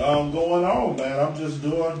going on, man. I'm just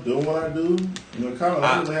doing what I do. You know,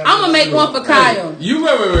 I'm gonna make one for Kyle. You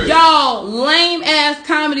wait. Y'all lame ass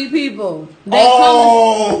comedy people.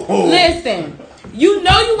 Listen. You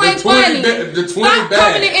know you ain't funny. Stop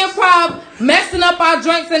coming to improv, messing up our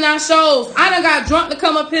drinks and our shows. I done got drunk to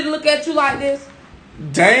come up here to look at you like this.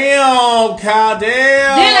 Damn, Kyle, damn.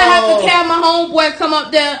 Then I have to have my homeboy come up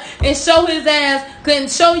there and show his ass, couldn't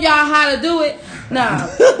show y'all how to do it. Nah,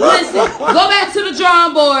 listen, go back to the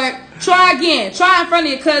drawing board. Try again. Try in front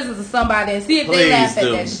of your cousins or somebody and see if they laugh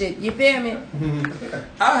at that shit. You feel me?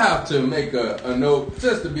 I have to make a note,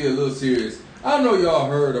 just to be a little serious. I know y'all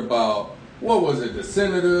heard about, what was it, the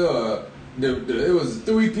senator? It was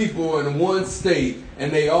 3 people in one state,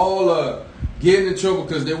 and they all getting in trouble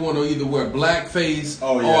because they want to either wear blackface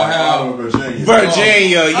or have...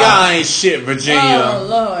 Virginia. Y'all ain't shit, Virginia. Oh,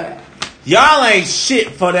 Lord. Y'all ain't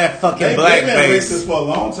shit for that fucking blackface. They've been racist for a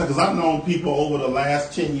long time because I've known people over the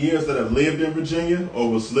last 10 years that have lived in Virginia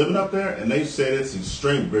or was living up there, and they said it's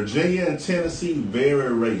extreme. Virginia and Tennessee,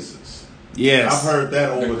 very racist. Yes. I've heard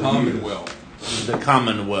that over the Commonwealth. The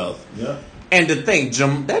Commonwealth. Yeah. And to think,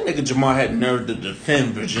 that nigga Jamar had nerve to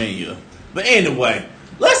defend Virginia. But anyway,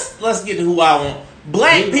 let's get to who I want.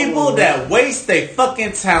 Black people that waste their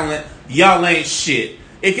fucking talent, y'all ain't shit.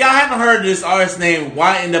 If y'all haven't heard this artist named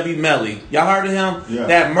YNW Melly, y'all heard of him? Yeah.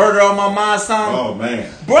 That Murder on My Mind song? Oh,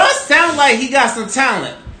 man. Bruh sound like he got some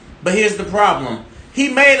talent. But here's the problem. He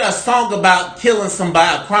made a song about killing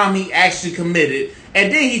somebody, a crime he actually committed.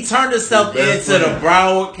 And then he turned himself into the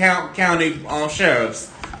Broward County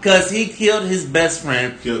sheriffs. Because he killed his best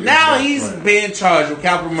friend. Now he's being charged with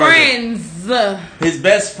capital murder. Friends. His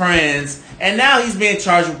best friends. and now he's being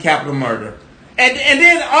charged with capital murder. And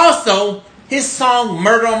then also, his song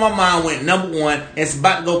 "Murder on My Mind" went #1. It's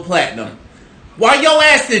about to go platinum. While your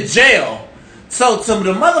ass in jail. So to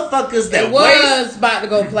the motherfuckers that it was about to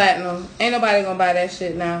go platinum. Ain't nobody gonna buy that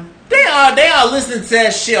shit now. They are listening to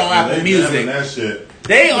that shit on Apple Music. That shit.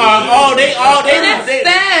 They are. They that's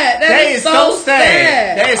sad. That is so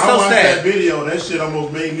sad. That is so I watched sad. that video. That shit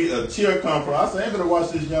almost made me a tear come from. I said, I better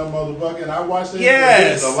watch this young motherfucker. And I watched it.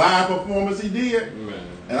 Yes. The live performance he did. Man.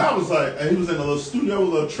 And I was like, and he was in a little studio with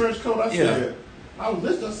a little trench coat. I said, I was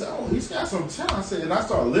listening. I said, oh, he's got some talent. I said, and I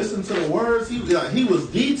started listening to the words. He was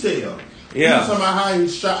detailed. Yeah. He was talking about how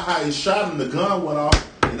he shot him. The gun went off.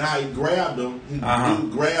 And how he grabbed him, he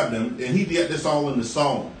grabbed him, and he did this all in the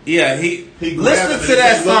song. Yeah, he grabbed listen him to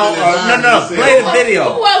that song. No, play the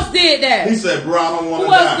video. Who else did that? He said, "Bro, I don't want to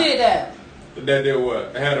die." Who else did that? That did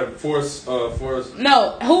what? Had a force.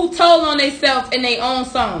 No, who told on themselves in their own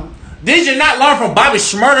song? Did you not learn from Bobby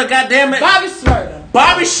Shmurda? Goddammit, Bobby Shmurda.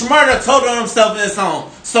 Bobby Shmurda told on himself in his song.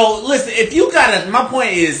 So listen, if you got my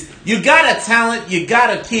point is, you got a talent, you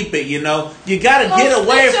gotta keep it. You know, you gotta get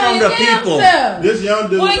away from the people. This young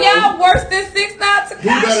dude, well, y'all worse than 6ix9ine Tekashi. He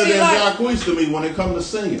better than Jacquees to me when it comes to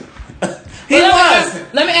singing.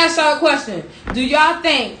 Let me ask y'all a question. Do y'all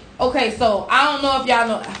think? Okay, so I don't know if y'all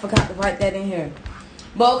know. I forgot to write that in here.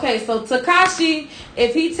 But okay, so Tekashi,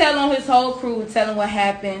 if he tell on his whole crew, tell him what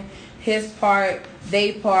happened, his part,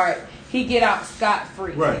 they part, he get out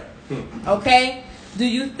scot-free. Right. Okay? Do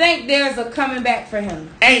you think there's a coming back for him?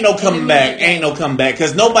 Ain't no coming back. Ain't no coming back.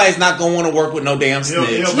 Because nobody's not going to want to work with no damn snitch.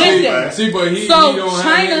 Listen. See, but he don't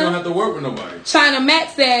have to work with nobody. China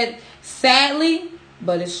Mac said, sadly,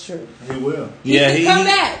 but it's true. He will. He can come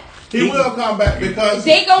back. He will come back because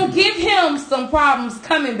they gonna give him some problems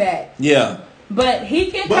coming back. Yeah. But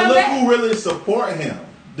he can come back. But look who really support him.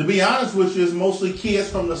 To be honest with you, it's mostly kids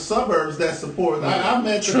from the suburbs that support. I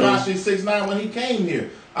met Tekashi 6ix9ine when he came here.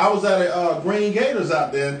 I was at a Green Gators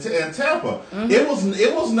out there in Tampa. Mm-hmm. It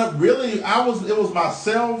was not really. It was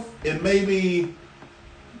myself and maybe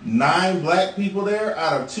 9 black people there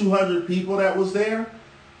out of 200 people that was there.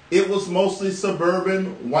 It was mostly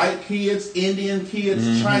suburban, white kids, Indian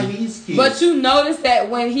kids, Chinese kids. But you notice that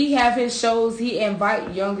when he have his shows, he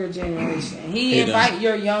invite younger generation. He invite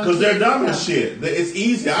your young kids. Because they're dumb as shit. It's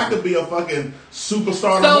easy. I could be a fucking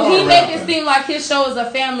superstar. So he make it seem like his show is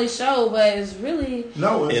a family show, but it's really...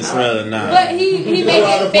 No, it's really not. But he make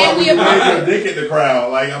it family appropriate. Your dick at the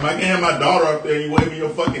crowd. Like, I can have my daughter up there, you waving your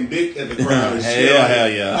fucking dick at the crowd and shit. Hell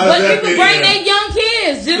yeah. But people bring their young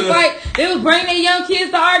kids. Just like they would bring their young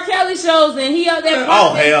kids to R. Kelly shows and he up there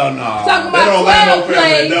oh hell no talking about 12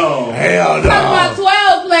 playing hell no talking about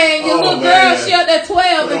 12 playing your little girl she up there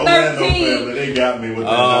 12 and 13 they got me with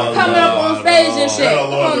that coming up on stage and shit.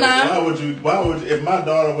 Come on now. Why would you if my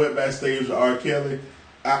daughter went backstage with R. Kelly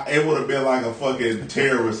it would have been like a fucking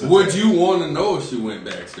terrorist attack. Would you want to know if she went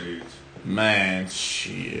backstage? Man,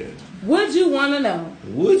 shit. Would you want to know?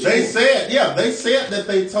 Would you? They said that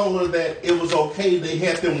they told her that it was okay. They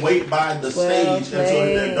had them wait by the stage until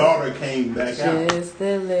their daughter came back out. Fuck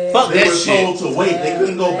they that were shit. told to wait. They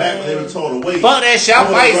couldn't go back, but they were told to wait. Fuck that shit.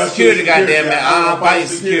 I'm fighting security, goddamn it. I'm fighting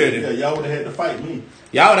security. Yeah, y'all would have had to fight me.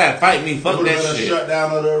 Y'all would have to fight me. Fuck that shit. Shut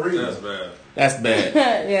down of the arena. That's bad. That's bad.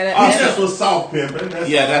 Yeah, that was soft pimping.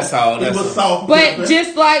 That's all. It was soft pimping.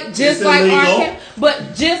 But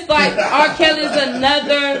just like R. Kelly is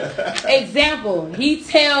another example. He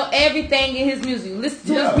tell everything in his music.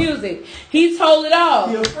 Listen to his music. He told it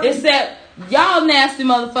all. Except y'all nasty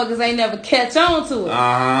motherfuckers ain't never catch on to it.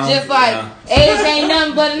 Just like age ain't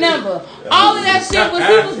nothing but a number. All of that shit he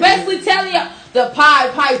was basically telling y'all. The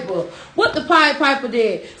Pied Piper. What the Pied Piper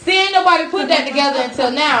did. See, ain't nobody put that together until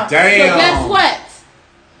now. Damn. So guess what?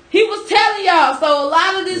 He was telling y'all. So a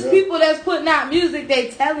lot of these people that's putting out music, they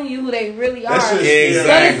telling you who they really are. Exactly.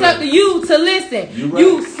 So it's up to you to listen.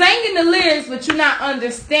 You singing the lyrics, but you're not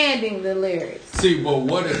understanding the lyrics. See, but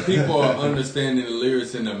what if people are understanding the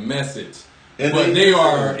lyrics and the message? But they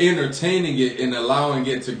are entertaining it and allowing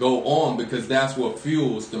it to go on because that's what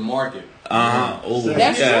fuels the market.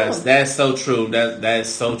 That's so true. That's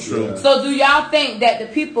so true. Yeah. So do y'all think that the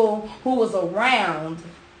people who was around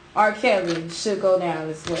R. Kelly should go down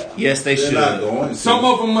as well? Yes, they should. Some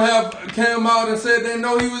of them have came out and said they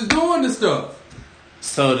know he was doing the stuff.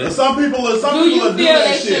 So some people will do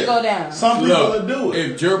that shit. Should go down? Some people will do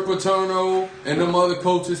it. If Jerry Paterno and them other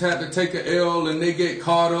coaches had to take an L and they get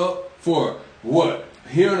caught up for what?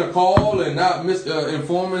 Hearing a call and not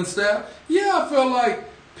informing staff? Yeah, I feel like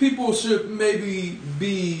people should maybe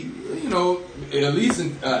be, at least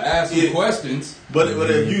asking questions. But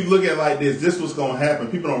if you look at it like this what's going to happen.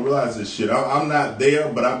 People don't realize this shit. I'm not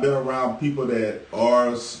there, but I've been around people that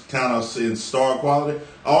are kind of in star quality.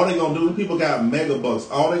 All they going to do, people got mega bucks.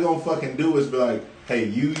 All they going to fucking do is be like, hey,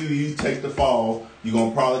 you take the fall. You're going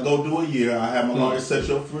to probably go do a year. I have my lawyer set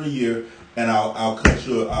you up for a year. And I'll cut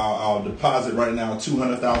you. I'll deposit right now a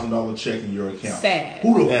 $200,000 check in your account. Sad.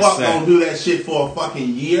 Who the fuck gonna do that shit for a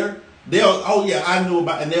fucking year? I knew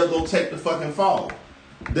about, and they'll go take the fucking fall.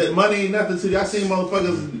 That money ain't nothing to you. I seen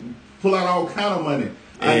motherfuckers pull out all kind of money.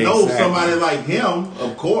 I know somebody like him,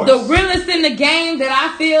 of course. The realest in the game that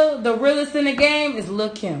I feel, the realest in the game is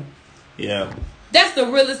Lil' Kim. Yeah. That's the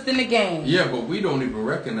realest in the game. Yeah, but we don't even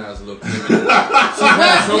recognize Lil' Kim. She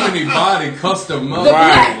has so many body custom The mothers.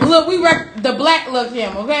 black, look, the black Lil'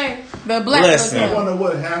 Kim, okay? The black Lil' Kim. I wonder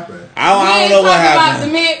what happened. I don't know what happened. About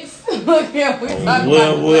the mix. Look here, we talking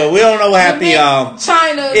about we don't know what happened, y'all.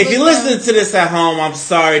 China. If you're listening to this at home, I'm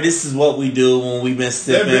sorry. This is what we do when we've been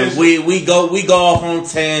sipping. We go off on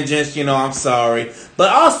tangents. I'm sorry.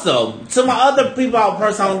 But also to my other people out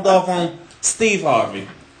person, I'm gonna go off on Steve Harvey.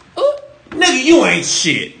 Ooh. Nigga, you ain't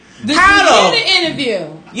shit. This is in the interview.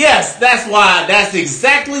 Yes, that's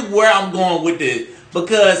exactly where I'm going with it.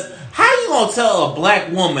 Because how you gonna tell a black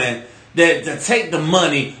woman that to take the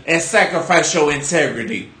money and sacrifice your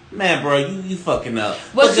integrity? Man, bro, you fucking up.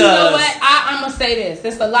 But you know what? I'm gonna say this.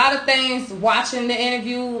 There's a lot of things watching the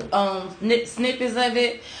interview, snippets of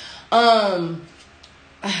it. I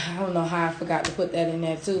don't know how I forgot to put that in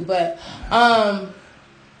there too, but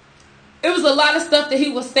it was a lot of stuff that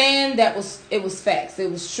he was saying that it was facts.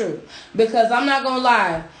 It was true. Because I'm not gonna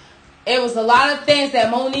lie, it was a lot of things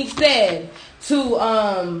that Monique said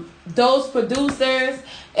to those producers.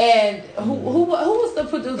 And who was the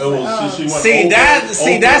producer? That's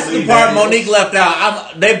the part Monique left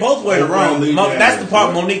out. They both were wrong. That's the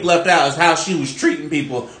part Monique left out is how she was treating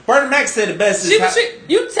people. Bernie Mac said the best.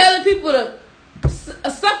 You telling people to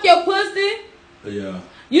suck your pussy? Yeah.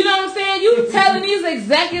 You know what I'm saying? You telling these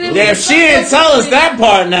executives? Yeah, she didn't tell us that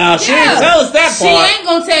part. Now she didn't tell us that part. She ain't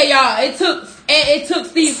gonna tell y'all. It took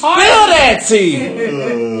Steve Harvey. Spill that tea.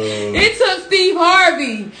 It took Steve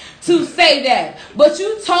Harvey to say that. But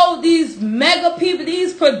you told these mega people,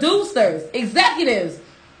 these producers, executives,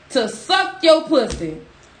 to suck your pussy.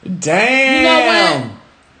 Damn. You know what?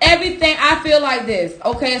 Everything, I feel like this.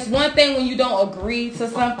 Okay, it's one thing when you don't agree to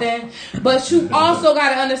something, but you also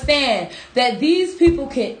got to understand that these people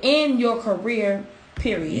can end your career,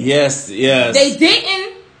 period. Yes. They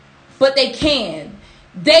didn't, but they can.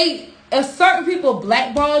 Certain people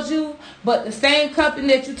blackballed you, but the same company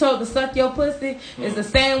that you told to suck your pussy is the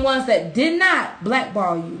same ones that did not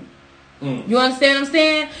blackball you. You understand what I'm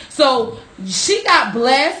saying? So she got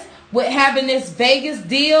blessed with having this Vegas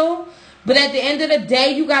deal, but at the end of the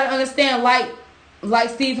day, you got to understand, like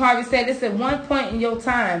Steve Harvey said, it's at one point in your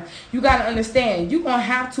time, you got to understand, you're going to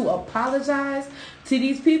have to apologize to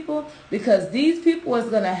these people because these people is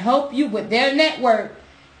going to help you with their network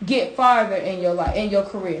get farther in your life, in your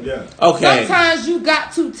career. Yeah. Okay. Sometimes you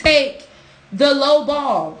got to take the low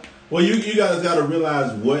ball. Well, you guys got to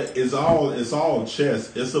realize it's all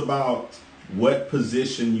chess. It's about what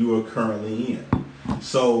position you are currently in.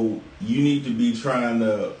 So you need to be trying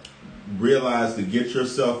to realize to get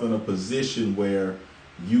yourself in a position where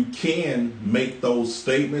you can make those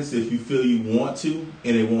statements if you feel you want to,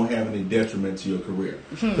 and it won't have any detriment to your career.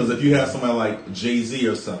 Because if you have somebody like Jay-Z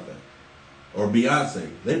or something, or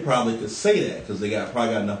Beyonce, they probably could say that because they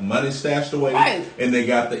probably got enough money stashed away, right, and they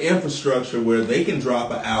got the infrastructure where they can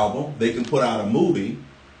drop an album, they can put out a movie,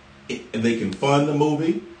 and they can fund the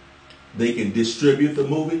movie, they can distribute the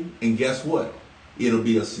movie, and guess what? It'll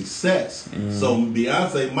be a success. So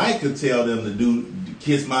Beyonce might could tell them to do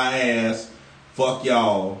kiss my ass, fuck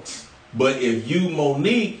y'all. But if you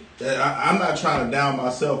Monique, I'm not trying to down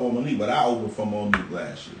myself on Monique, but I opened for Monique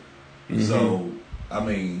last year. So I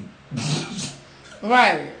mean.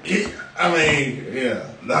 Right. I mean, yeah.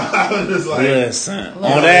 I was just like, listen.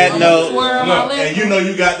 On that note, look, and you know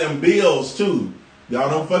you got them bills too. Y'all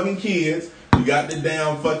them fucking kids. You got the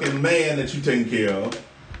damn fucking man that you taking care of.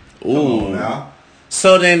 Come on now.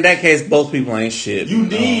 So then, in that case, both people ain't shit. You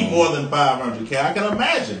need more than $500K. I can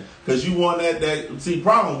imagine because you want that. See,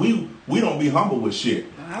 problem we don't be humble with shit.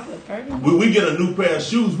 We get a new pair of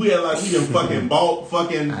shoes. We had like we done fucking bought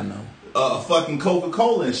fucking. I know. Fucking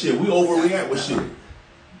Coca-Cola and shit. We overreact with shit.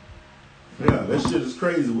 Yeah, that shit is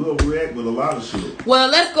crazy. We overreact with a lot of shit. Well,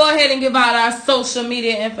 let's go ahead and give out our social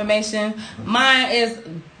media information. Mine is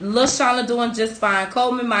LaShawna doing just fine.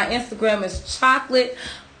 Coleman. My Instagram is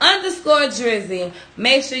chocolate_Drizzy.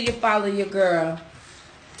 Make sure you follow your girl.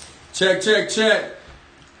 Check.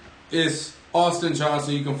 It's Austin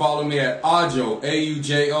Johnson. You can follow me at Aujo,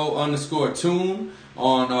 AUJO_tune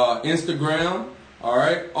on Instagram. All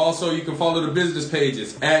right. Also, you can follow the business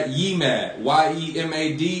pages at YEMAD,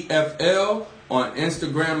 YEMADFL on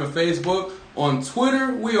Instagram and Facebook. On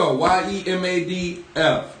Twitter, we are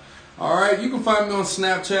YEMADF. All right. You can find me on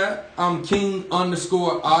Snapchat. I'm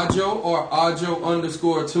King_Aujo or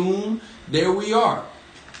Aujo_tune. There we are.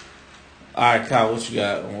 All right, Kyle, what you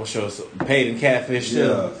got? What's your Paid in Catfish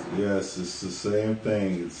too? Yes, it's the same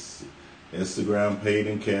thing. It's Instagram Paid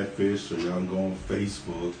in Catfish, or y'all can go on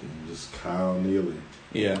Facebook and just Kyle Neely.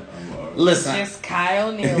 Yeah. Listen. Just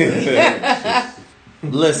Kyle Neely.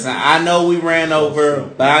 Listen, I know we ran over,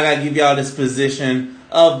 but I gotta give y'all this position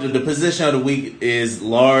of the position of the week is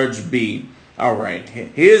large B. All right,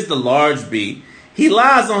 here's the large B. He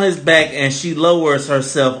lies on his back and she lowers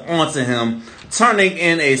herself onto him, turning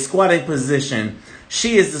in a squatting position.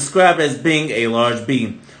 She is described as being a large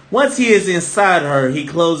B. Once he is inside her, he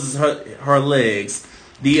closes her legs.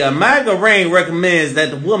 The MAGA Rain recommends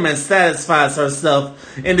that the woman satisfies herself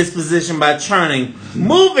in this position by turning,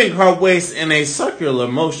 moving her waist in a circular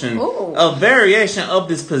motion. Ooh. A variation of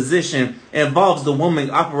this position involves the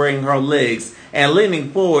woman operating her legs and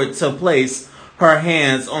leaning forward to place her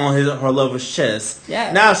hands on her lover's chest.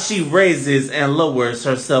 Yes. Now she raises and lowers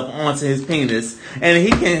herself onto his penis, and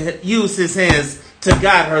he can use his hands to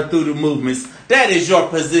guide her through the movements. That is your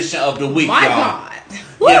position of the week, My y'all. God.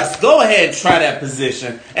 Yes, go ahead and try that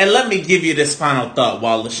position. And let me give you this final thought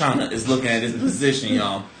while LaShawna is looking at this position,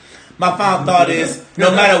 y'all. My final thought is,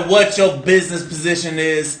 no matter what your business position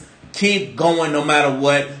is, keep going no matter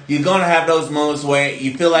what. You're going to have those moments where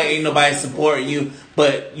you feel like ain't nobody supporting you,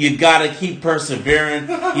 but you got to keep persevering.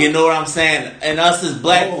 You know what I'm saying? And us as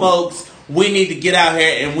black folks, we need to get out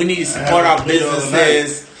here and we need to support our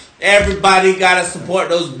businesses. Everybody got to support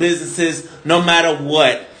those businesses no matter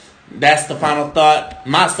what. That's the final thought.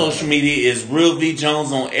 My social media is Real V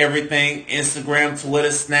Jones on everything. Instagram, Twitter,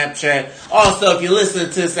 Snapchat. Also, if you're listening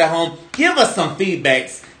to this at home, give us some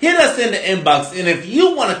feedbacks. Hit us in the inbox. And if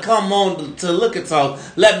you want to come on to Look and Talk,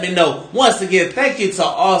 let me know. Once again, thank you to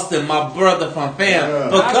Austin, my brother from fam,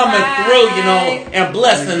 for coming through, and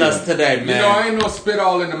blessing us today, man. I ain't no spit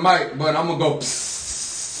all in the mic, but I'm going to go psst.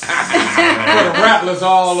 For the rattlers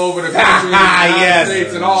all over the country, yes.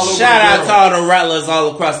 States, and all over Shout the out world. to all the rattlers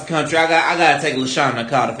all across the country. I gotta take LaShawna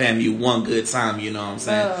Carter family one good time, you know what I'm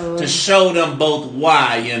saying? Oh. To show them both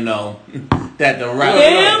why, that the rattlers.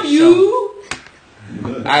 Damn you!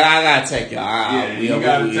 I gotta take y'all. You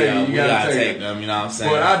gotta take them, you know what I'm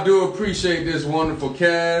saying? But I do appreciate this wonderful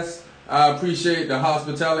cast. I appreciate the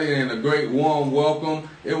hospitality and a great warm welcome.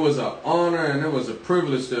 It was an honor and it was a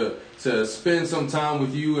privilege to spend some time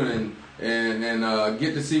with you and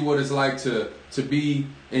get to see what it's like to be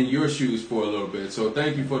in your shoes for a little bit. So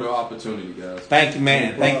thank you for the opportunity, guys. Thank you,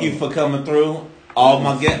 man. Thank you for coming through. All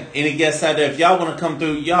my any guests out there, if y'all want to come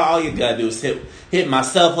through, all you gotta do is hit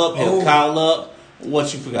myself up, hit Kyle up.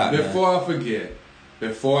 What you forgot? Before I forget,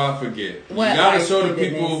 What? you gotta show the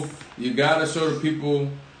people. You gotta show the people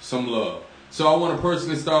some love. So I want to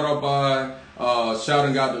personally start off by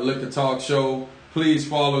shouting out the Liquor Talk Show. Please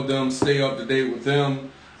follow them. Stay up to date with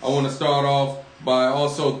them. I want to start off by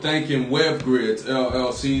also thanking WebGrids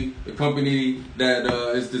LLC, the company that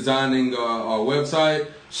is designing our website.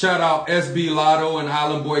 Shout out SB Lotto and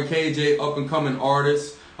Island Boy KJ, up and coming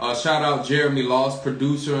artists. Shout out Jeremy Loss,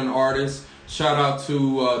 producer and artist. Shout out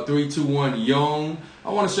to 321 Young. I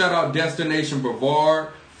want to shout out Destination Brevard,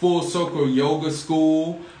 Full Circle Yoga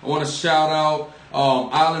School. I want to shout out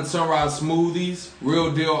Island Sunrise Smoothies,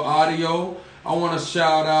 Real Deal Audio. I want to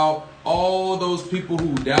shout out all those people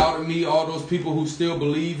who doubted me, all those people who still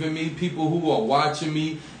believe in me, people who are watching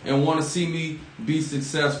me and want to see me be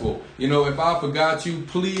successful. If I forgot you,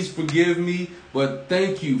 please forgive me, but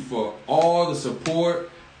thank you for all the support.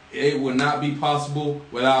 It would not be possible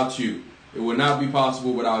without you. It would not be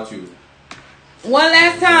possible without you. One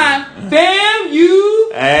last time. Fam you.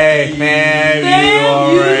 Hey, man, Fam you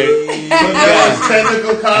alright? Pinellas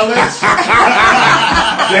Technical College.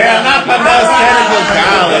 Damn, not Pinellas Technical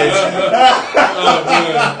College.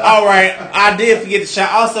 All right, I did forget to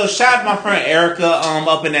shout. Also, shout out my friend Erica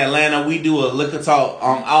up in Atlanta. We do a Liquor Talk.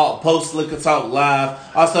 I'll post Liquor Talk live.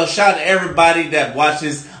 Also, shout out to everybody that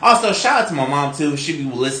watches. Also, shout out to my mom too. She be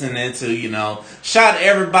listening to, Shout out to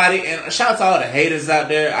everybody and shout out to all the haters out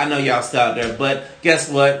there. I know y'all still out there, but guess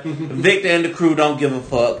what? Victor and the crew don't give a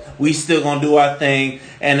fuck. We still gonna do our thing.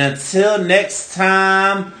 And until next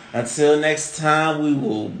time, we'll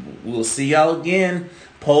see y'all again.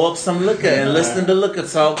 Pour up some liquor and listen to Liquor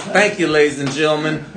Talk. Thank you, ladies and gentlemen.